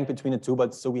larger rank between the two.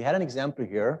 But so we had an example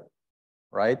here,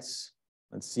 right?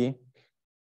 Let's see.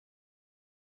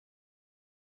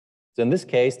 So in this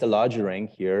case, the larger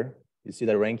rank here, you see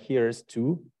the rank here is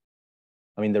 2.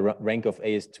 I mean, the rank of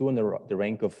A is 2 and the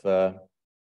rank of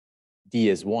D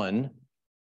is 1.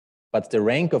 But the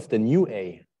rank of the new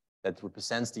A that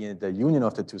represents the union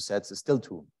of the two sets is still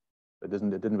 2. It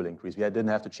didn't really increase. We didn't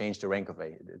have to change the rank of A.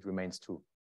 It remains 2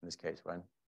 in this case, right?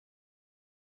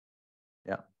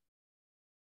 Yeah.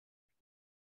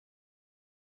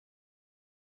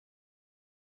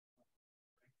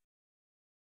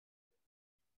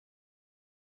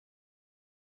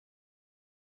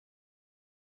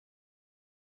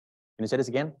 Can you say this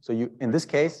again? So you, in this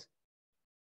case,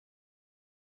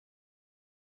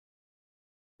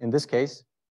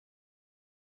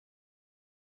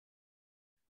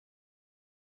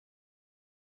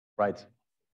 right.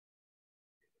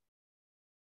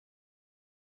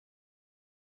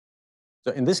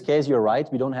 So in this case, you're right.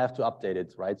 We don't have to update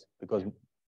it, right? Because,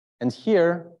 and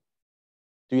here,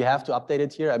 do you have to update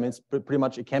it here? I mean, it's pretty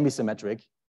much, it can be symmetric,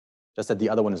 just that the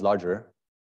other one is larger,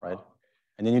 right?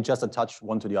 And then you just attach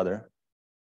one to the other.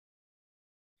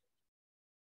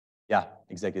 Yeah,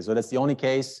 exactly. So that's the only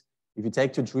case. If you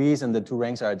take two trees and the two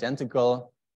ranks are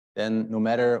identical, then no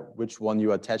matter which one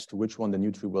you attach to which one, the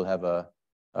new tree will have a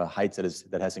height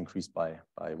that has increased by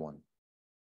 1.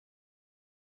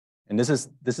 And this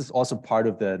is also part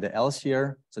of the else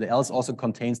here. So the else also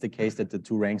contains the case that the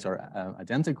two ranks are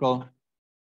identical.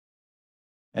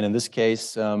 And in this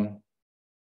case,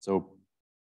 so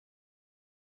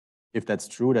if that's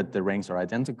true that the ranks are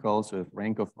identical, so if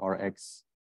rank of Rx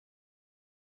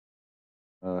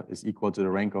is equal to the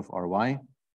rank of Ry,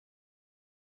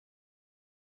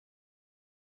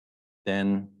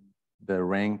 then the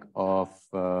rank of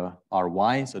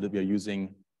Ry, so that we are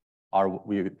using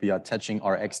we are attaching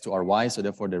Rx to Ry, so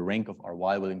therefore the rank of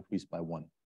Ry will increase by 1.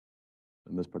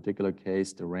 In this particular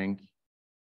case, the rank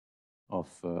of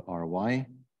Ry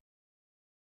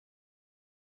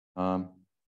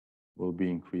will be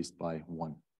increased by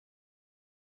 1. Is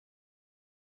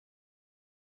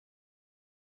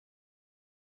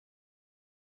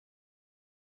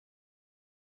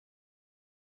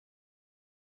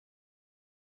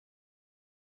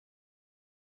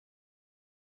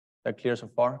that clear so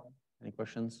far? Any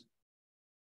questions?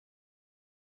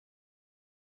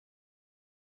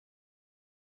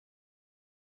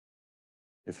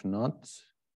 If not,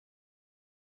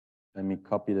 let me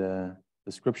copy the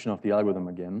description of the algorithm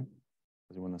again,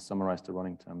 because we want to summarize the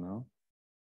running time now.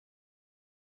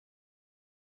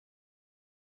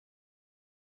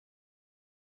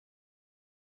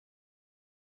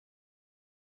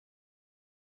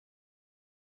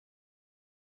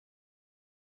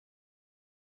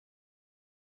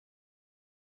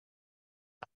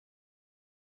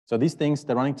 So these things,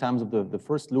 the running times of the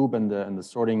first loop and the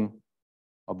sorting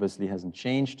obviously hasn't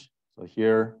changed. So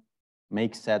here,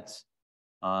 make set,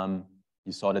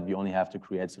 you saw that we only have to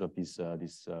create sort of these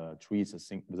trees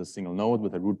with a single node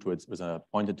with a root to it, with a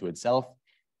pointer to itself.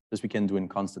 This we can do in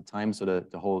constant time. So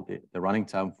the running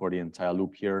time for the entire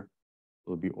loop here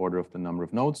will be order of the number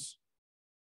of nodes.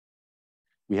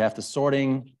 We have the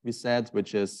sorting we said,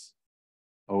 which is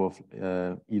O of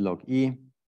E log E,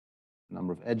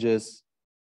 number of edges,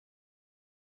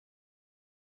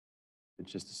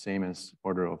 which is the same as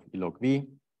order of E log V.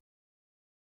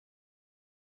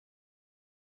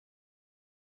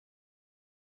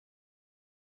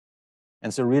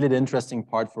 And so really the interesting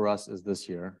part for us is this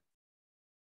here,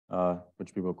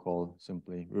 which we will call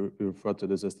simply, we refer to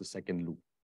this as the second loop.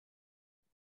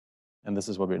 And this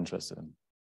is what we're interested in.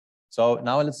 So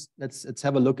now let's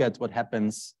have a look at what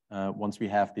happens once we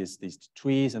have these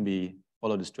trees and we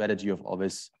follow the strategy of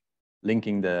always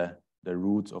linking the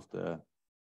roots of the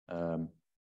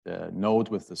node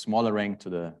with the smaller rank to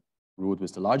the root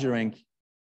with the larger rank.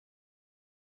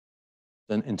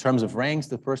 Then in terms of ranks,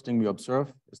 the first thing we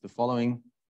observe is the following.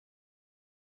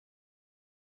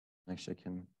 Actually, I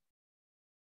can.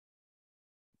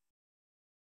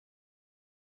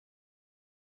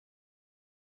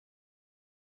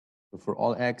 So for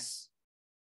all x,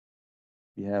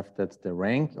 we have that the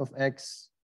rank of x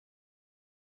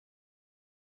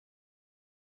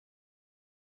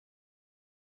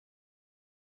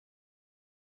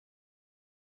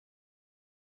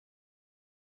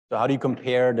So how do you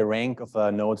compare the rank of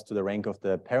a node to the rank of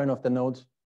the parent of the node?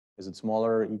 Is it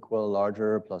smaller, equal,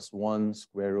 larger, plus 1,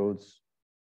 square roots?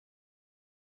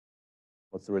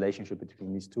 What's the relationship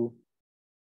between these two?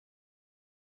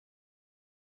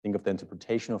 Think of the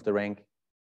interpretation of the rank.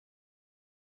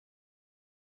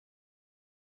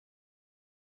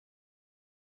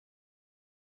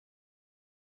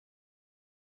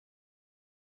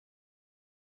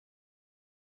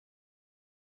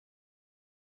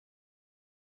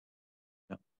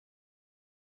 Yeah.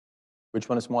 Which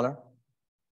one is smaller?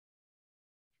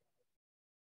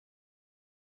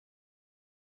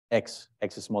 X.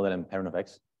 X is smaller than parent of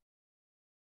X.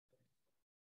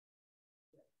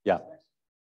 Yeah.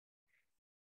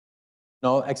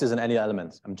 No, X is in any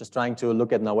element. I'm just trying to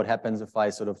look at now what happens if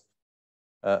I sort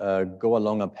of go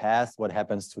along a path, what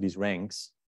happens to these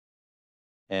ranks.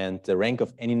 And the rank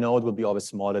of any node will be always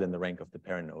smaller than the rank of the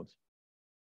parent node.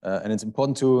 And it's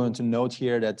important to note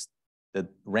here that the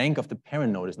rank of the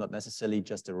parent node is not necessarily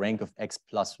just the rank of X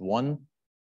plus 1,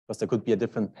 because there could be a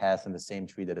different path in the same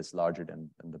tree that is larger than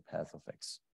the path of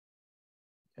X.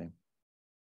 Okay.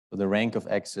 So the rank of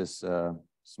X is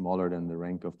smaller than the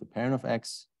rank of the parent of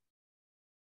X.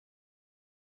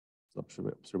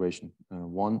 Observation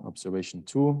 1. Observation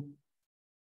 2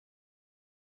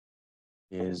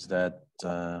 is that,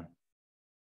 and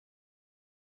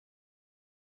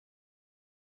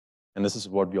this is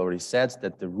what we already said,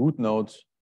 that the root node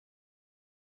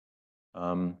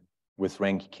with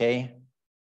rank K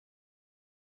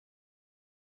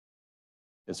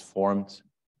is formed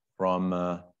from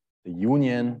the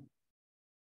union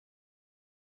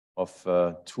of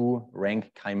 2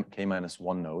 rank K minus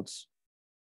 1 nodes,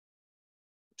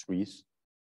 trees.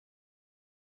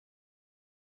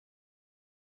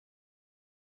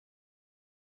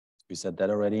 We said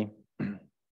that already.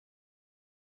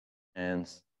 And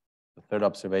the third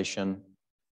observation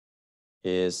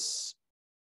is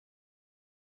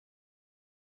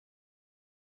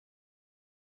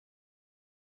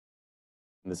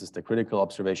and this is the critical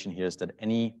observation here, is that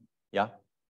any, yeah?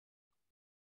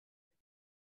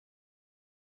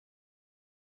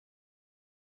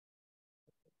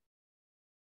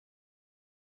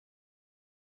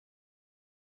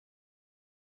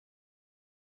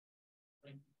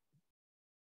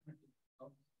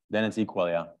 Then it's equal,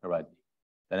 yeah, all right.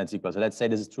 Then it's equal. So let's say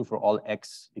this is true for all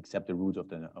X except the root of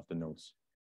the nodes.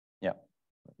 Yeah,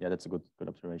 yeah, that's a good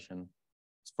observation.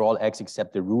 It's for all X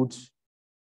except the root.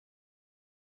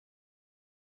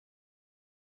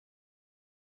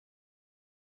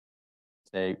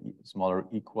 Say smaller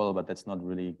equal, but that's not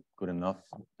really good enough.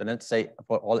 Then let's say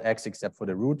for all X except for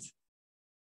the root.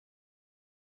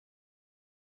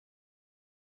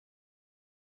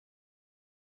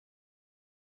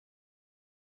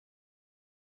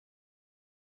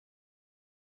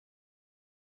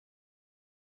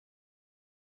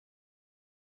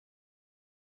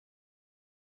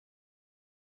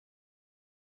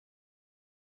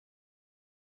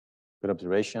 Good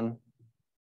observation.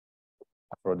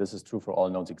 For this is true for all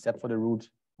nodes except for the root.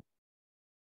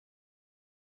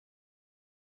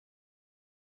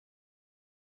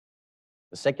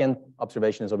 The second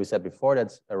observation is what we said before,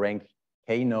 that a rank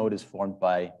K node is formed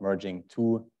by merging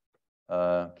 2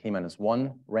 K minus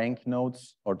 1 rank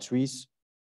nodes or trees.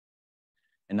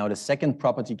 And now the second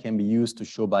property can be used to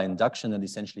show by induction that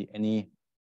essentially any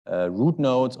root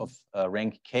nodes of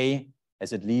rank K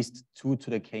has at least 2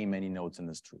 to the K many nodes in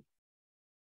this tree.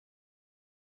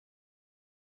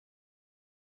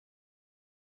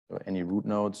 So any root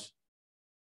nodes,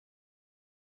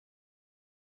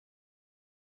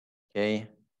 k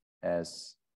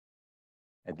has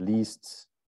at least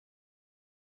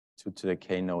 2 to the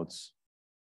k nodes.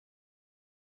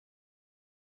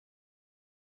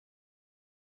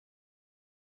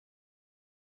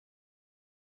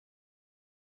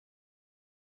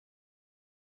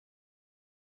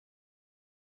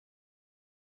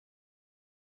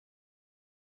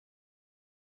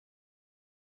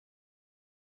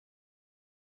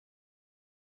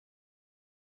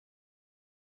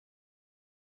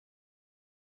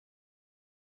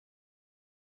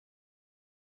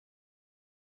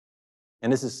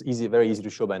 And this is easy, very easy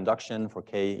to show by induction. For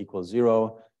k equals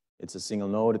 0, it's a single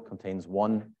node. It contains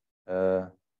one node.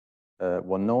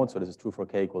 So this is true for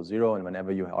k equals 0. And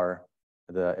whenever you are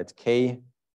at k,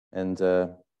 and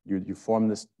you form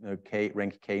this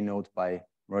rank k node by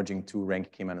merging 2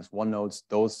 rank k minus 1 nodes,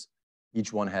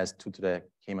 each one has 2 to the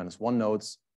k minus 1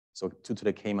 nodes. So 2 to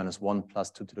the k minus 1 plus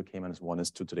 2 to the k minus 1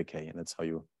 is 2 to the k. And that's how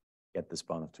you get this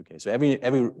bound of 2k. So every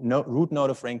root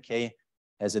node of rank k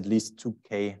has at least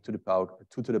 2k to the power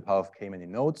 2 to the power of k many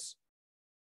nodes.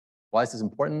 Why is this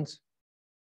important?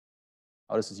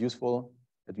 How this is useful?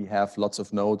 That we have lots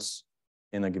of nodes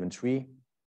in a given tree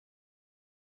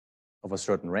of a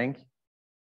certain rank.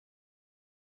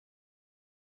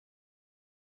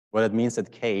 Well, it means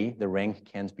that k, the rank,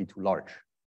 can't be too large,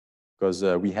 because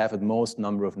we have at most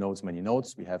number of nodes, many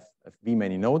nodes. We have v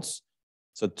many nodes.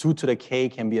 So 2 to the k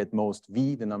can be at most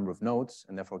v, the number of nodes,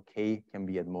 and therefore k can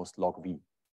be at most log v.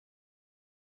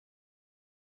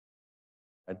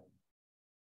 Right?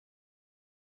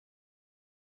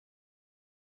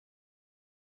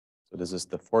 So this is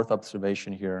the fourth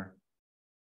observation here.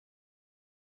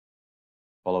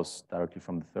 Follows directly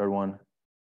from the third one,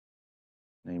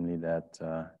 namely that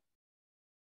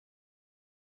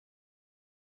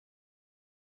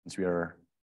since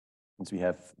we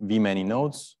have v many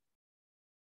nodes,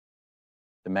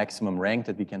 the maximum rank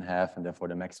that we can have, and therefore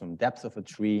the maximum depth of a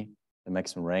tree, the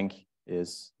maximum rank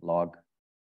is log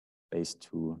base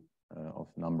 2 of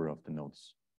number of the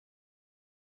nodes.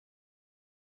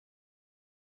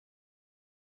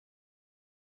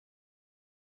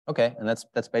 Okay, and that's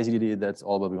basically that's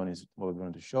all what we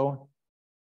want to show.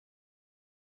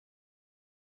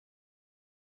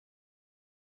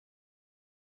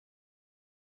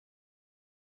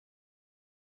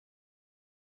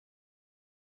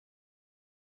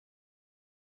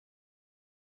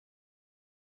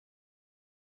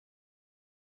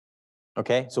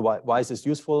 Okay, so why is this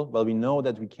useful? Well, we know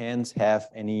that we can't have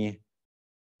any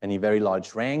very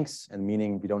large ranks, and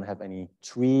meaning we don't have any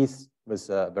trees with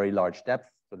a very large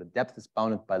depth. So the depth is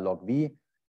bounded by log v,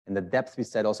 and the depth we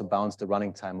said also bounds the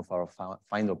running time of our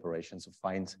find operation. So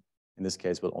find in this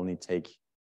case will only take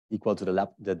equal to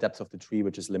the depth of the tree,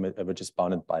 which is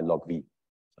bounded by log v.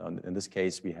 So in this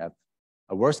case, we have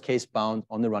a worst case bound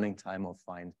on the running time of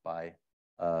find by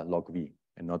log v,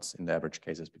 and not in the average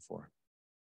cases before.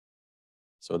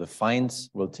 So the finds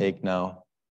will take now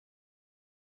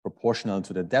proportional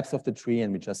to the depth of the tree,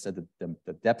 and we just said that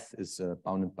the depth is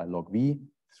bounded by log v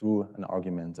through an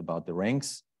argument about the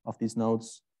ranks of these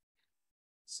nodes.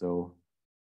 So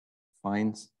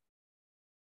finds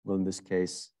will in this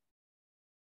case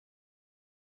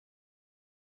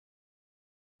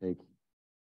take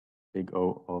big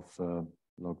O of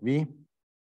log v,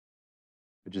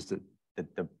 which is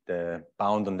the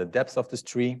bound on the depth of this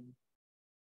tree.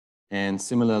 And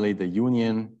similarly, the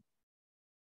union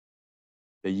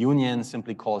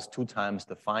simply calls 2 times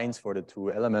the finds for the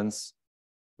 2 elements,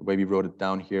 the way we wrote it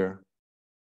down here.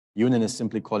 Union is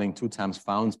simply calling 2 times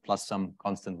founds plus some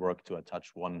constant work to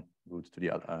attach one root to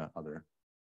the other.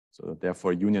 So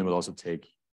therefore, union will also take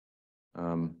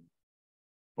O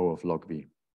of log v.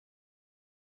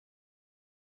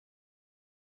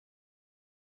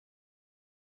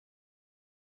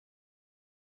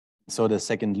 So the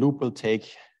second loop will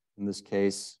take, in this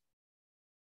case,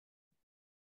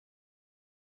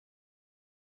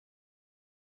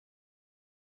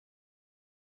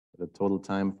 the total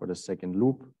time for the second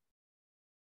loop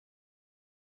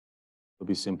will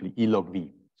be simply E log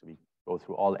V. So we go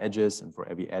through all edges, and for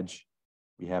every edge,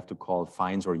 we have to call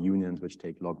finds or unions, which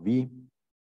take log V,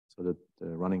 so that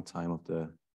the running time of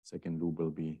the second loop will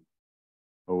be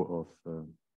O of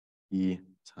E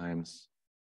times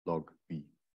log V.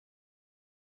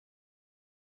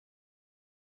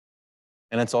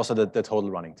 And that's also the total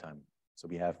running time. So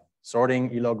we have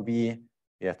sorting E log V,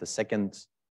 we have the second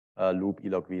loop E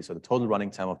log V. So the total running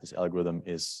time of this algorithm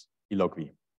is E log V.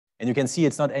 And you can see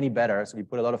it's not any better. So we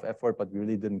put a lot of effort, but we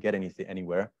really didn't get anything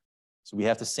anywhere. So we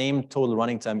have the same total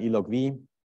running time E log V.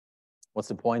 What's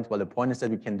the point? Well, the point is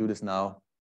that we can do this now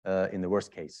in the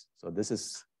worst case.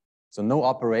 So no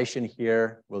operation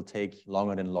here will take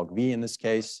longer than log v in this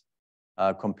case,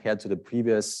 compared to the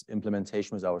previous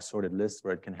implementation with our sorted list,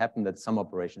 where it can happen that some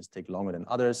operations take longer than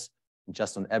others.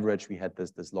 Just on average, we had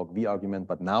this log v argument,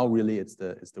 but now really it's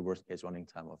the worst case running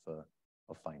time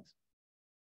of find.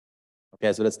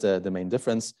 Okay, so that's the main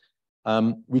difference.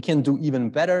 We can do even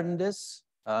better than this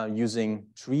using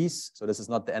trees. So this is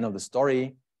not the end of the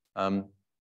story.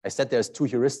 I said there's two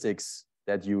heuristics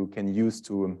that you can use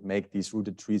to make these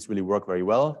rooted trees really work very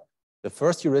well. The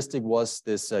first heuristic was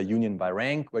this union by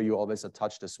rank, where you always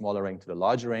attach the smaller rank to the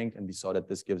larger rank, and we saw that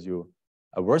this gives you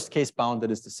a worst case bound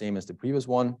that is the same as the previous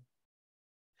one.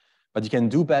 But you can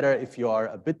do better if you are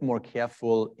a bit more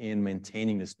careful in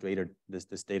maintaining this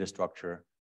data structure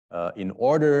in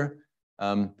order.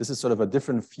 This is sort of a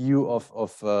different view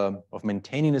of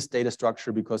maintaining this data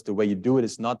structure, because the way you do it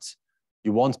is not,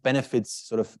 you won't benefit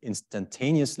sort of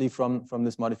instantaneously from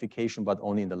this modification, but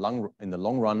only in the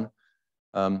long run.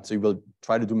 So you will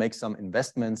try to make some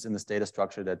investments in this data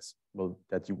structure that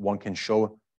one can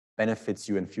show benefits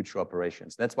you in future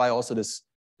operations. That's why also this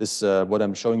what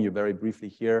I'm showing you very briefly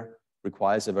here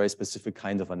requires a very specific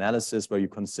kind of analysis, where you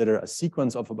consider a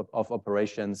sequence of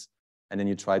operations, and then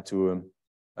you try to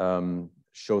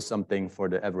show something for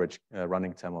the average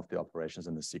running time of the operations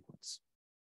in the sequence.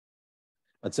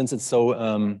 But since it's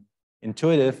so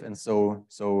intuitive and so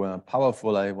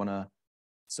powerful, I want to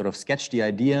sort of sketch the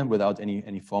idea without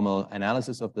any formal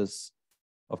analysis of this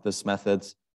method.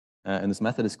 And this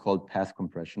method is called path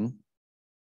compression.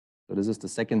 So this is the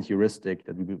second heuristic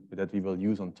that we will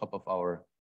use on top of our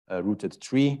rooted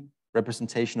tree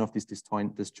representation of these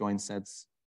disjoint sets.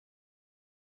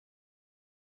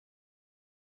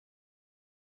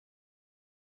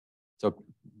 So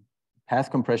path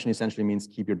compression essentially means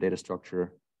keep your data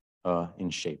structure in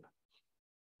shape.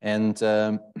 And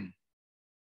so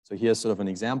here's sort of an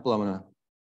example. I'm going to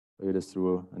show you this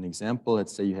through an example.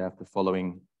 Let's say you have the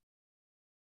following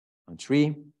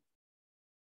tree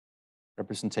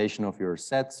representation of your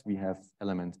sets. We have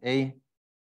element A.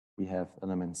 We have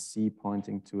element C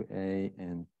pointing to A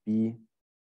and B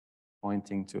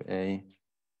pointing to A.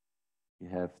 We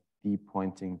have D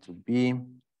pointing to B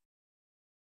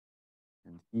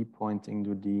and E pointing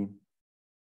to D,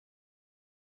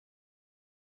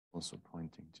 also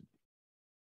pointing to D.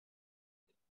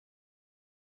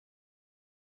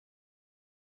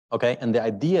 Okay, and the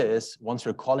idea is, once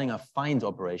you're calling a find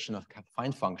operation, a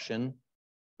find function,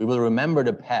 we will remember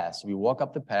the path. So we walk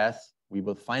up the path, we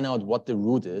will find out what the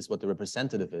root is, what the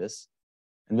representative is,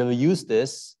 and we will use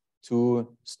this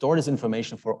to store this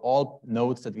information for all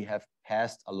nodes that we have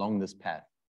passed along this path,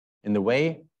 in the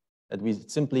way that we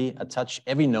simply attach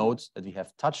every node that we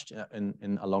have touched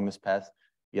along this path,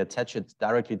 we attach it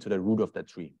directly to the root of that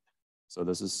tree. So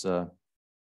this is, let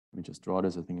me just draw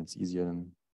this, I think it's easier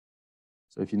than.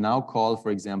 So if you now call, for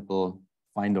example,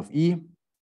 find of E,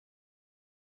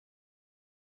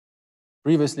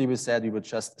 previously we said we would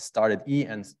just start at E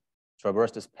and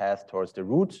traverse this path towards the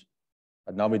root,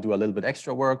 but now we do a little bit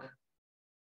extra work.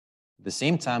 At the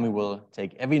same time, we will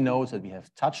take every node that we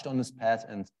have touched on this path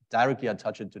and directly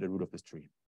attach it to the root of this tree.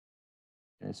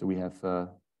 Okay, so we have a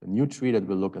new tree that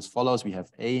will look as follows. We have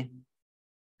A,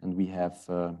 and we have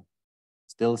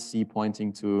still C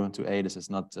pointing to A. This is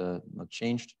not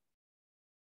changed.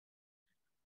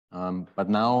 But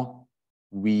now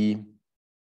we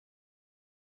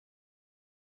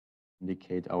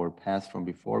indicate our path from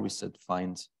before. We said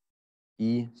find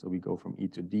E, so we go from E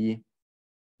to D,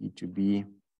 E to B,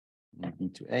 and B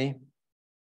to A.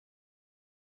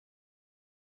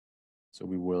 So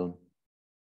we will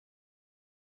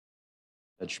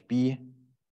attach B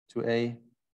to A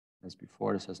as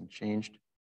before. This hasn't changed.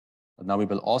 But now we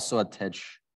will also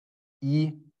attach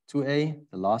E to A,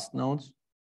 the last node,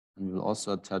 and we will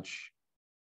also attach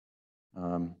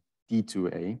D to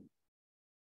A.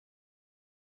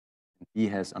 And E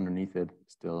has underneath it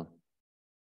still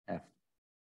F.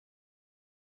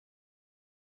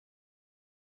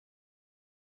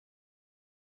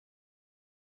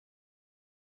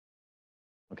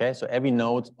 Okay, so every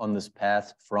node on this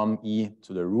path from E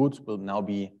to the root will now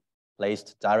be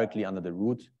placed directly under the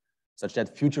root, such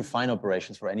that future find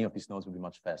operations for any of these nodes will be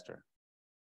much faster.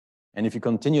 And if you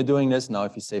continue doing this, now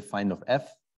if you say find of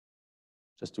F,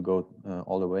 just to go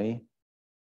all the way.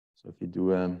 So if you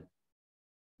do,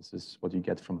 this is what you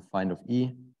get from find of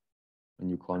E. When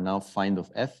you call now find of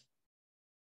F,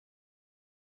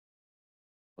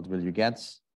 what will you get?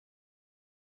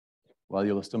 Well,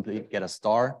 you'll simply get a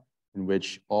star in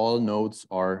which all nodes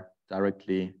are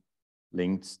directly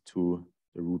linked to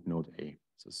the root node A.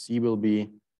 So C will be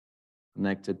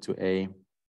connected to A,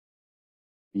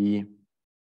 B,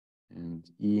 and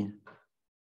E,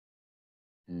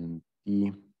 and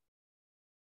D,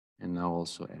 and now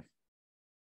also F.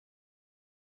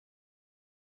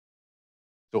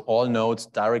 So all nodes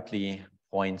directly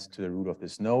point to the root of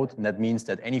this node. And that means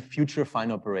that any future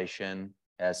find operation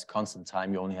has constant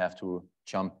time. You only have to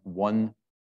jump one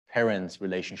parent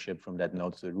relationship from that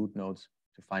node to the root node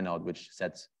to find out which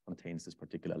set contains this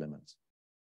particular element.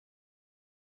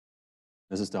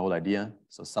 This is the whole idea.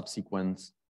 So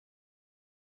subsequent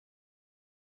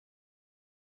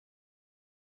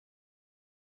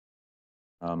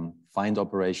find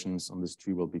operations on this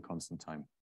tree will be constant time.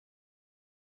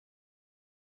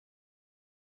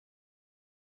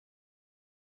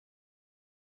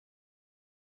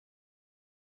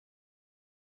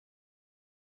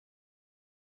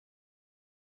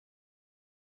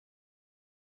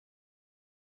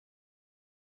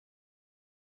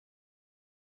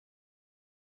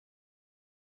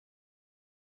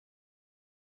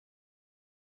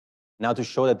 Now to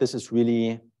show that this is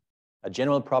really a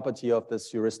general property of this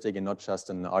heuristic and not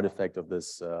just an artifact of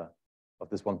this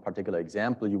one particular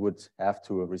example, you would have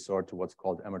to resort to what's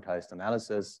called amortized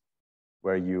analysis,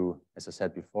 where you, as I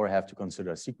said before, have to consider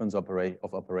a sequence of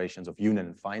operations of union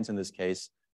and finds in this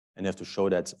case, and you have to show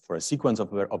that for a sequence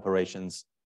of operations,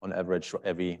 on average,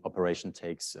 every operation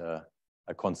takes a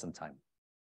constant time.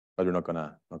 But we're not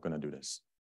gonna do this.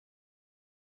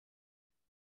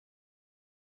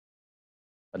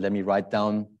 But let me write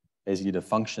down basically the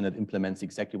function that implements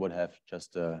exactly what I have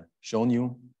just shown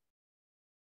you.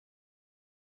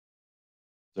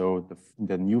 So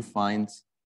the new find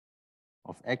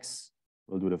of X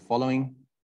will do the following.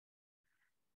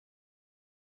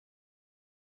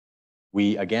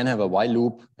 We again have a while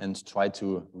loop and try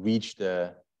to reach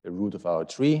the root of our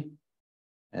tree,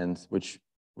 and which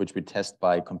we test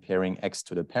by comparing X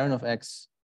to the parent of X.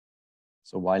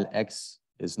 So while X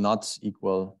is not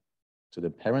equal to the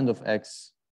parent of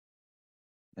X,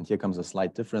 and here comes a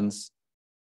slight difference,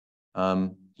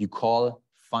 you call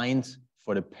find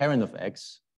for the parent of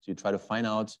X. So you try to find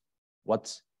out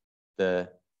what the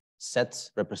set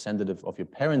representative of your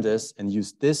parent is and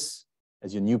use this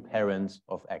as your new parent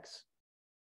of X.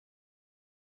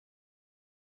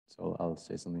 So I'll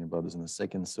say something about this in a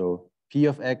second. So P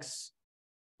of X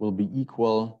will be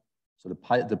equal, so the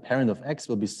parent of X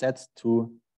will be set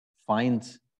to find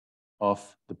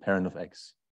of the parent of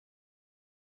X.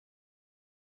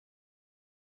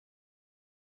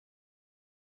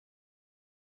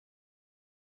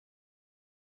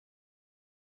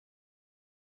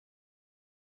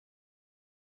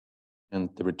 And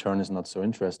the return is not so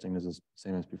interesting. This is the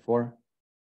same as before.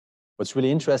 What's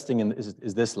really interesting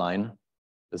is this line.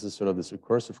 This is sort of this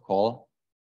recursive call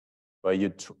where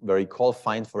you call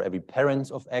find for every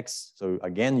parent of X. So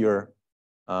again, you're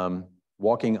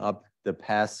walking up the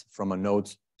path from a node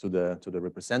to the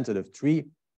representative tree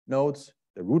node,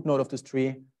 the root node of this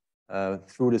tree,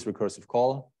 through this recursive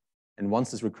call. And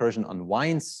once this recursion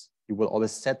unwinds, you will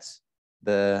always set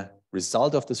the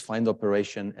result of this find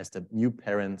operation as the new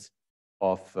parent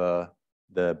of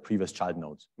the previous child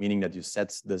node, meaning that you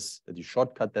you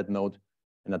shortcut that node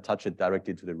and attach it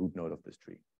directly to the root node of this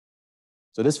tree.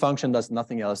 So this function does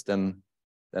nothing else than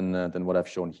what I've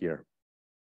shown here.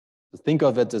 So think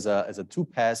of it as a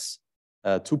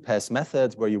two-pass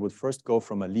method where you would first go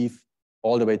from a leaf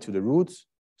all the way to the root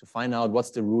to find out what's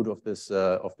the root of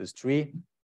this tree,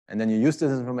 and then you use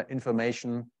this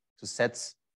information to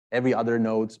set every other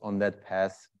node on that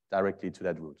path directly to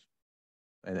that root.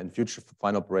 And then future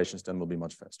find operations then will be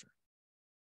much faster.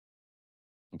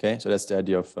 Okay, so that's the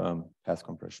idea of path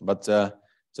compression. But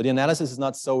so the analysis is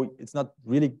it's not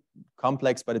really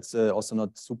complex, but it's also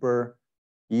not super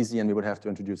easy, and we would have to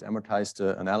introduce amortized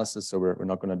analysis, so we're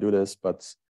not going to do this. But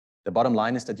the bottom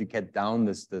line is that you get down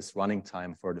this running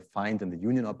time for the find and the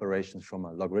union operations from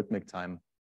a logarithmic time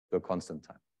to a constant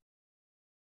time.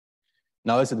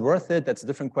 Now, is it worth it? That's a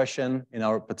different question. In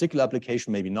our particular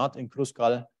application, maybe not in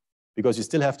Kruskal, because you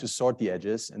still have to sort the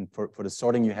edges, and for the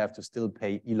sorting, you have to still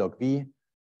pay E log V.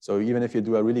 So even if you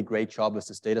do a really great job with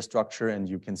this data structure and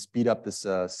you can speed up this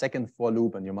second for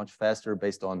loop and you're much faster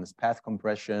based on this path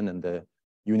compression and the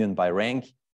union by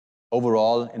rank,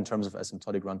 overall, in terms of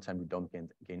asymptotic runtime, you don't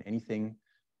gain anything.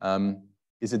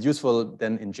 Is it useful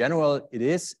then in general? It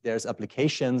is. There's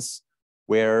applications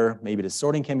where maybe the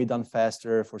sorting can be done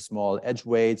faster for small edge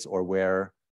weights, or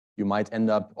where you might end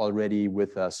up already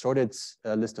with a sorted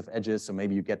list of edges. So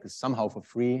maybe you get this somehow for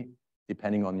free,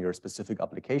 depending on your specific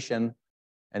application.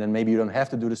 And then maybe you don't have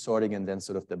to do the sorting, and then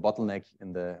sort of the bottleneck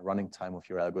in the running time of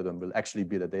your algorithm will actually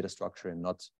be the data structure and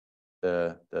not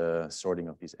the sorting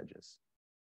of these edges.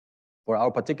 For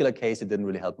our particular case, it didn't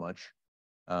really help much.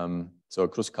 So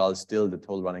Kruskal, still the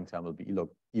total running time will be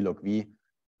E log V,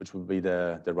 which will be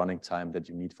the running time that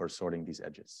you need for sorting these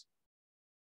edges.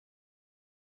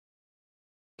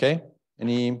 Okay,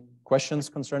 any questions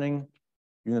concerning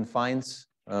union finds,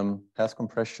 path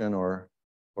compression, or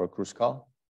Kruskal?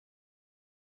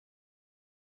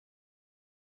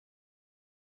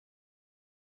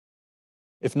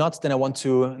 If not, then I want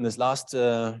to, in this last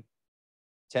 10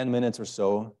 minutes or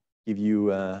so, give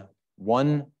you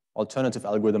one alternative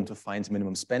algorithm to find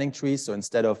minimum spanning trees. So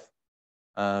instead of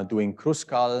doing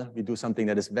Kruskal, we do something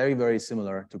that is very, very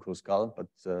similar to Kruskal,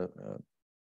 but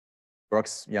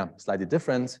works, slightly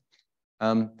different.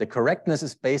 The correctness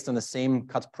is based on the same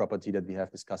cut property that we have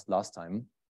discussed last time.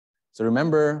 So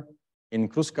remember, in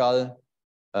Kruskal,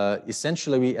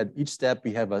 essentially at each step,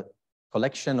 we have a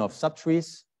collection of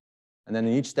subtrees. And then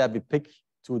in each step, we pick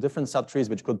two different subtrees,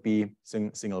 which could be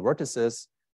single vertices,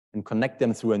 and connect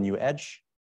them through a new edge.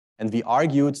 And we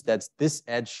argued that this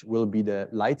edge will be the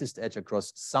lightest edge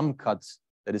across some cut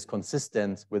that is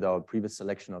consistent with our previous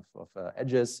selection of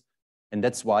edges. And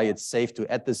that's why it's safe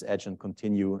to add this edge and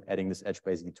continue adding this edge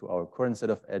basically to our current set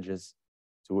of edges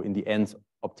to, in the end,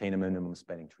 obtain a minimum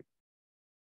spanning tree.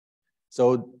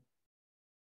 So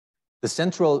the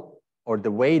central, or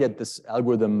the way that this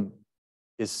algorithm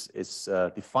is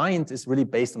defined is really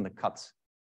based on the cut.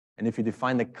 And if you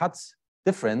define the cut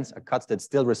different, a cut that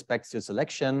still respects your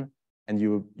selection, and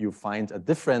you find a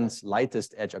different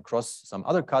lightest edge across some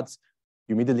other cuts,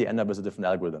 you immediately end up with a different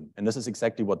algorithm. And this is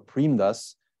exactly what Prim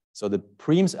does. So the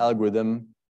Prim's algorithm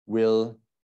will,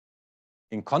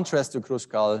 in contrast to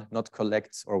Kruskal, not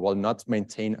collect or will not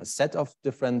maintain a set of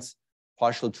different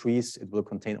partial trees. It will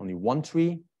contain only one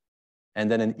tree. And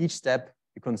then in each step,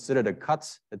 you consider the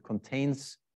cut that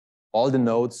contains all the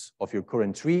nodes of your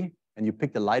current tree, and you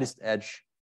pick the lightest edge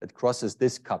that crosses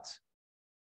this cut.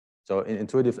 So in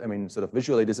intuitive, I mean, sort of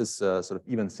visually, this is sort of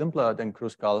even simpler than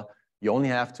Kruskal. You only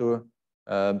have to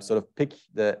sort of pick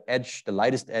the edge, the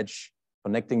lightest edge,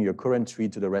 connecting your current tree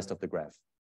to the rest of the graph.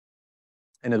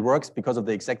 And it works because of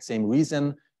the exact same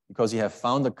reason, because you have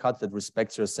found a cut that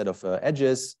respects your set of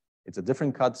edges. It's a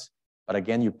different cut, but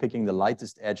again, you're picking the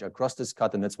lightest edge across this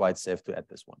cut, and that's why it's safe to add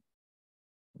this one.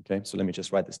 Okay, so let me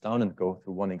just write this down and go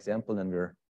through one example, and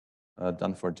we're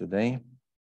done for today.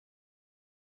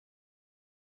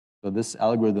 So this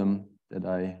algorithm that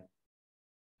I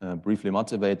briefly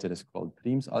motivated is called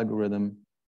Prim's algorithm.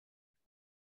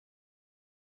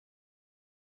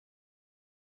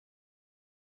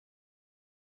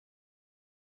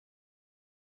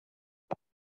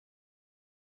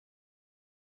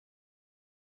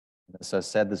 As I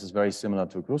said, this is very similar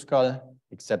to Kruskal,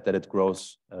 except that it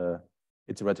grows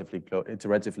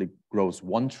iteratively grows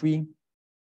one tree.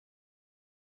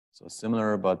 So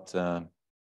similar, but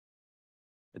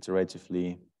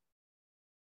iteratively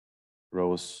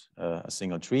grows a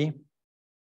single tree.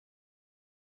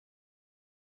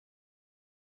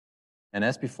 And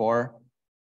as before,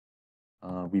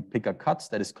 we pick a cut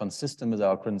that is consistent with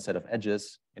our current set of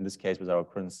edges. In this case, with our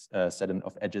current set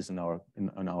of edges in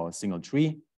our single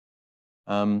tree,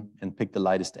 and pick the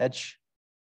lightest edge.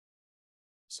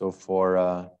 So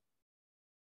for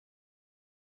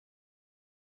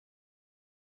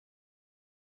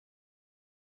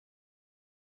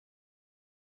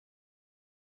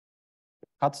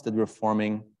cuts that we're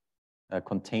forming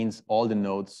contains all the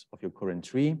nodes of your current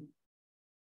tree. And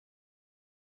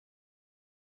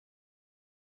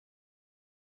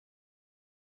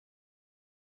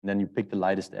then you pick the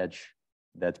lightest edge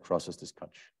that crosses this cut.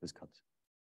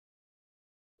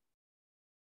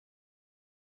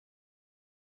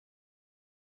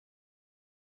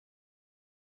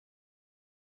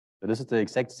 So this is the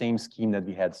exact same scheme that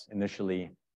we had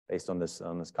initially based on this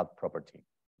cut property,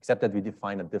 except that we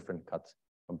define a different cut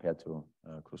compared to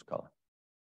Kruskal.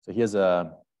 So here's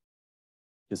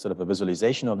sort of a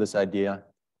visualization of this idea.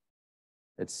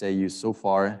 Let's say you so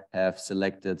far have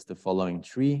selected the following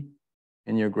tree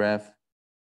in your graph.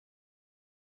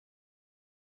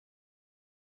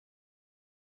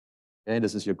 Okay,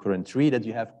 this is your current tree that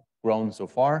you have grown so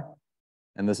far.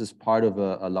 And this is part of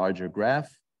a larger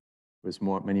graph with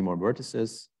many more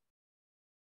vertices.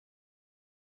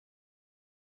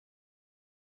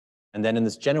 And then in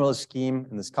this general scheme,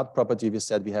 in this cut property, we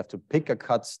said we have to pick a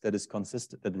cut that is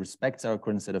consistent, that respects our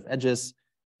current set of edges.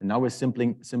 And now we're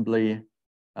simply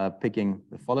picking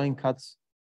the following cuts.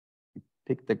 We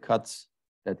pick the cut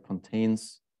that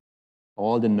contains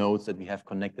all the nodes that we have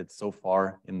connected so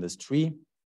far in this tree.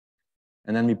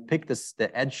 And then we pick the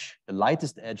edge, the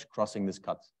lightest edge crossing this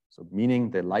cut. So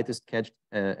meaning the lightest edge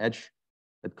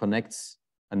that connects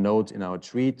a node in our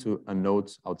tree to a node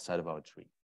outside of our tree.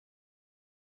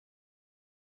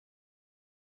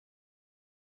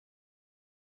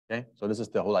 Okay, so this is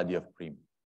the whole idea of Prim.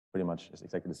 Pretty much it's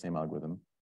exactly the same algorithm.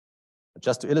 But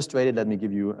just to illustrate it, let me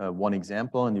give you one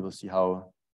example and you will see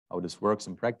how this works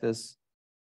in practice.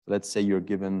 So let's say you're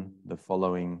given the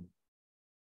following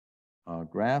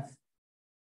graph.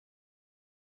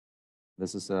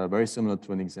 This is very similar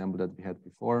to an example that we had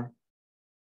before.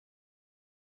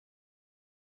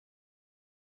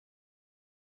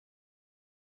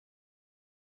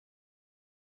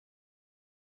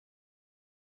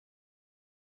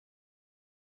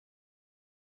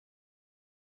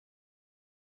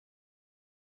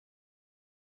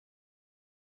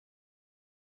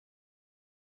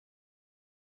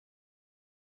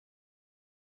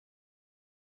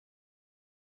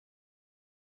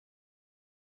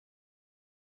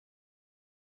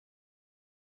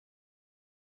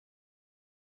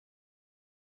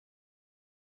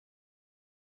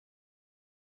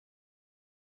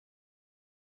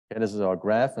 Okay, this is our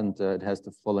graph, and it has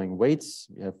the following weights.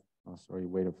 We have,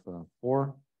 weight of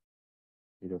 4,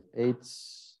 weight of 8,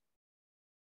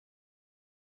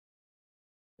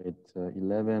 weight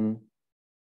 11,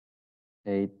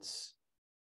 8,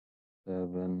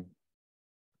 7,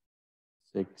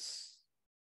 6,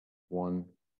 1,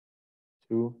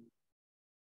 2,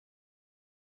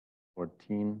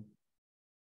 14,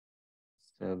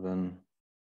 7,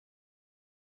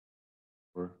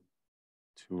 4,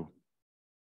 2.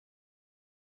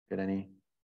 Get any?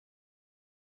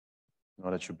 No,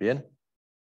 that should be it.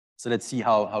 So let's see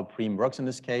how Prim works in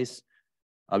this case.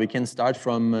 We can start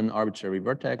from an arbitrary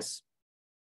vertex.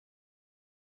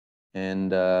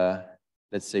 And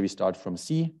let's say we start from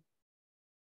C.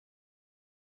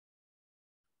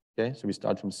 Okay, so we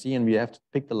start from C and we have to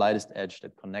pick the lightest edge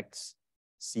that connects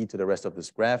C to the rest of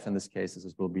this graph. In this case,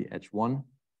 this will be edge 1,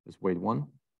 this weight 1.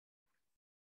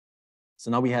 So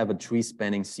now we have a tree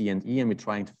spanning C and E, and we're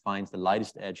trying to find the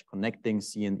lightest edge connecting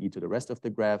C and E to the rest of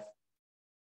the graph,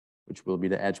 which will be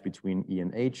the edge between E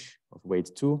and H of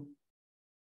weight 2.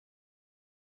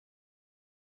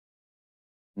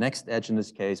 Next edge in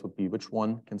this case would be which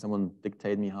one? Can someone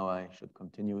dictate me how I should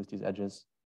continue with these edges?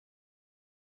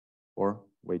 4,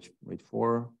 weight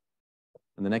 4.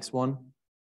 And the next one?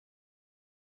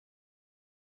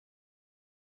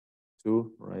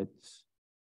 2, right?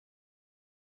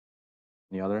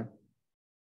 Any other?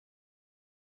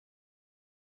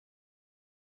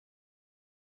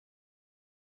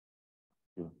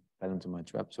 You fell into my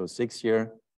trap. So 6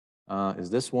 here is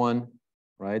this one,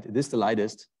 right? It is the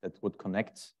lightest that would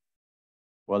connect,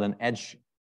 well, an edge,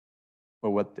 or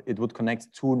what it would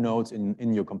connect 2 nodes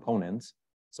in your component.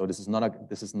 So this is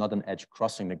not an edge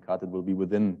crossing the cut. It will be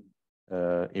within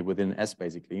S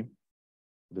basically.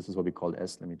 This is what we call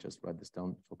S. Let me just write this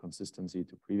down for consistency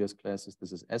to previous classes.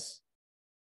 This is S.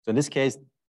 So in this case,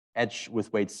 edge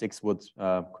with weight 6 would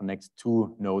connect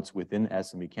 2 nodes within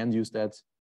S, and we can use that.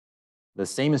 The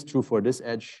same is true for this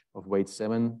edge of weight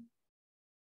 7.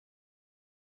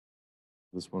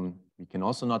 This one we can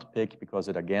also not pick because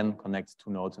it again connects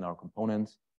 2 nodes in our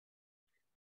component.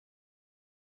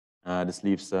 This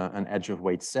leaves an edge of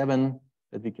weight 7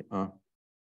 that we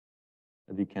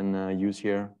can use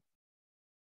here.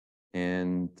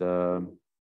 And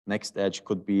next edge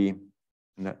could be,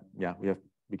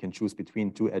 we can choose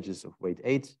between 2 edges of weight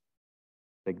 8.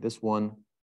 Take this one,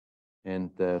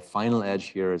 and the final edge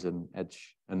here is an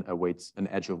edge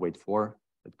of weight 4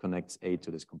 that connects 8 to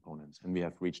this component, and we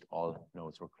have reached all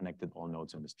nodes or connected all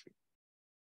nodes in this tree.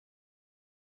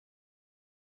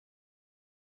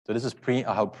 So this is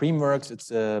how Prim works.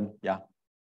 It's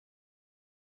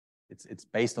it's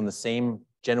based on the same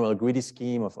general greedy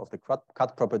scheme of the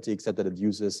cut property, except that it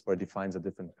uses or defines a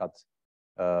different cut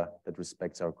that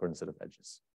respects our current set of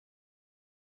edges.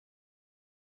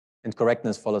 And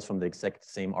correctness follows from the exact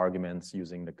same arguments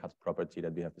using the cut property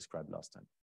that we have described last time.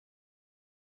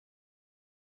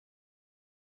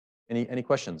 Any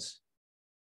questions?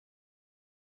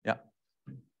 Yeah.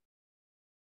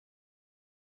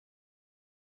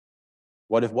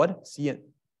 What if what? See it.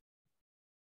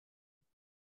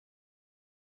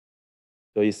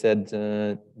 So you said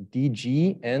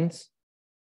DG and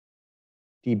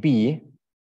DB.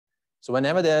 So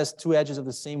whenever there's 2 edges of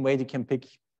the same weight, you can pick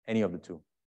any of the 2.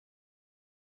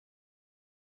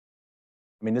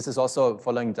 I mean, this is also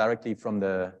following directly from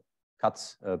the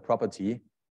cut property.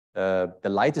 The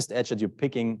lightest edge that you're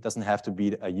picking doesn't have to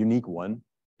be a unique one.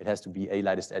 It has to be a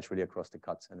lightest edge really across the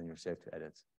cut, and then you're safe to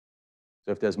edit.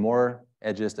 So if there's more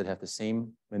edges that have the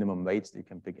same minimum weights, you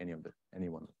can pick any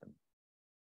one of them.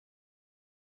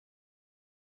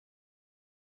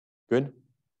 Good.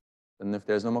 And if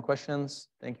there's no more questions,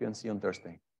 thank you and see you on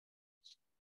Thursday.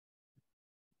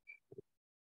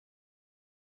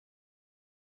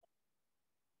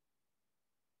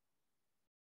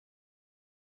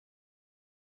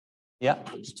 Yeah.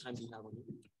 How much time do you have on you?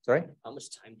 Sorry? How much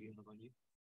time do you have on you?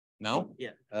 Now?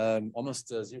 Yeah. Almost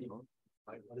 0.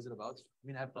 What is it about? I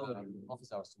mean, I have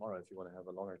office hours tomorrow if you want to have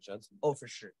a longer chat. Oh, for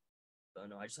sure.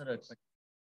 No, I just had a quick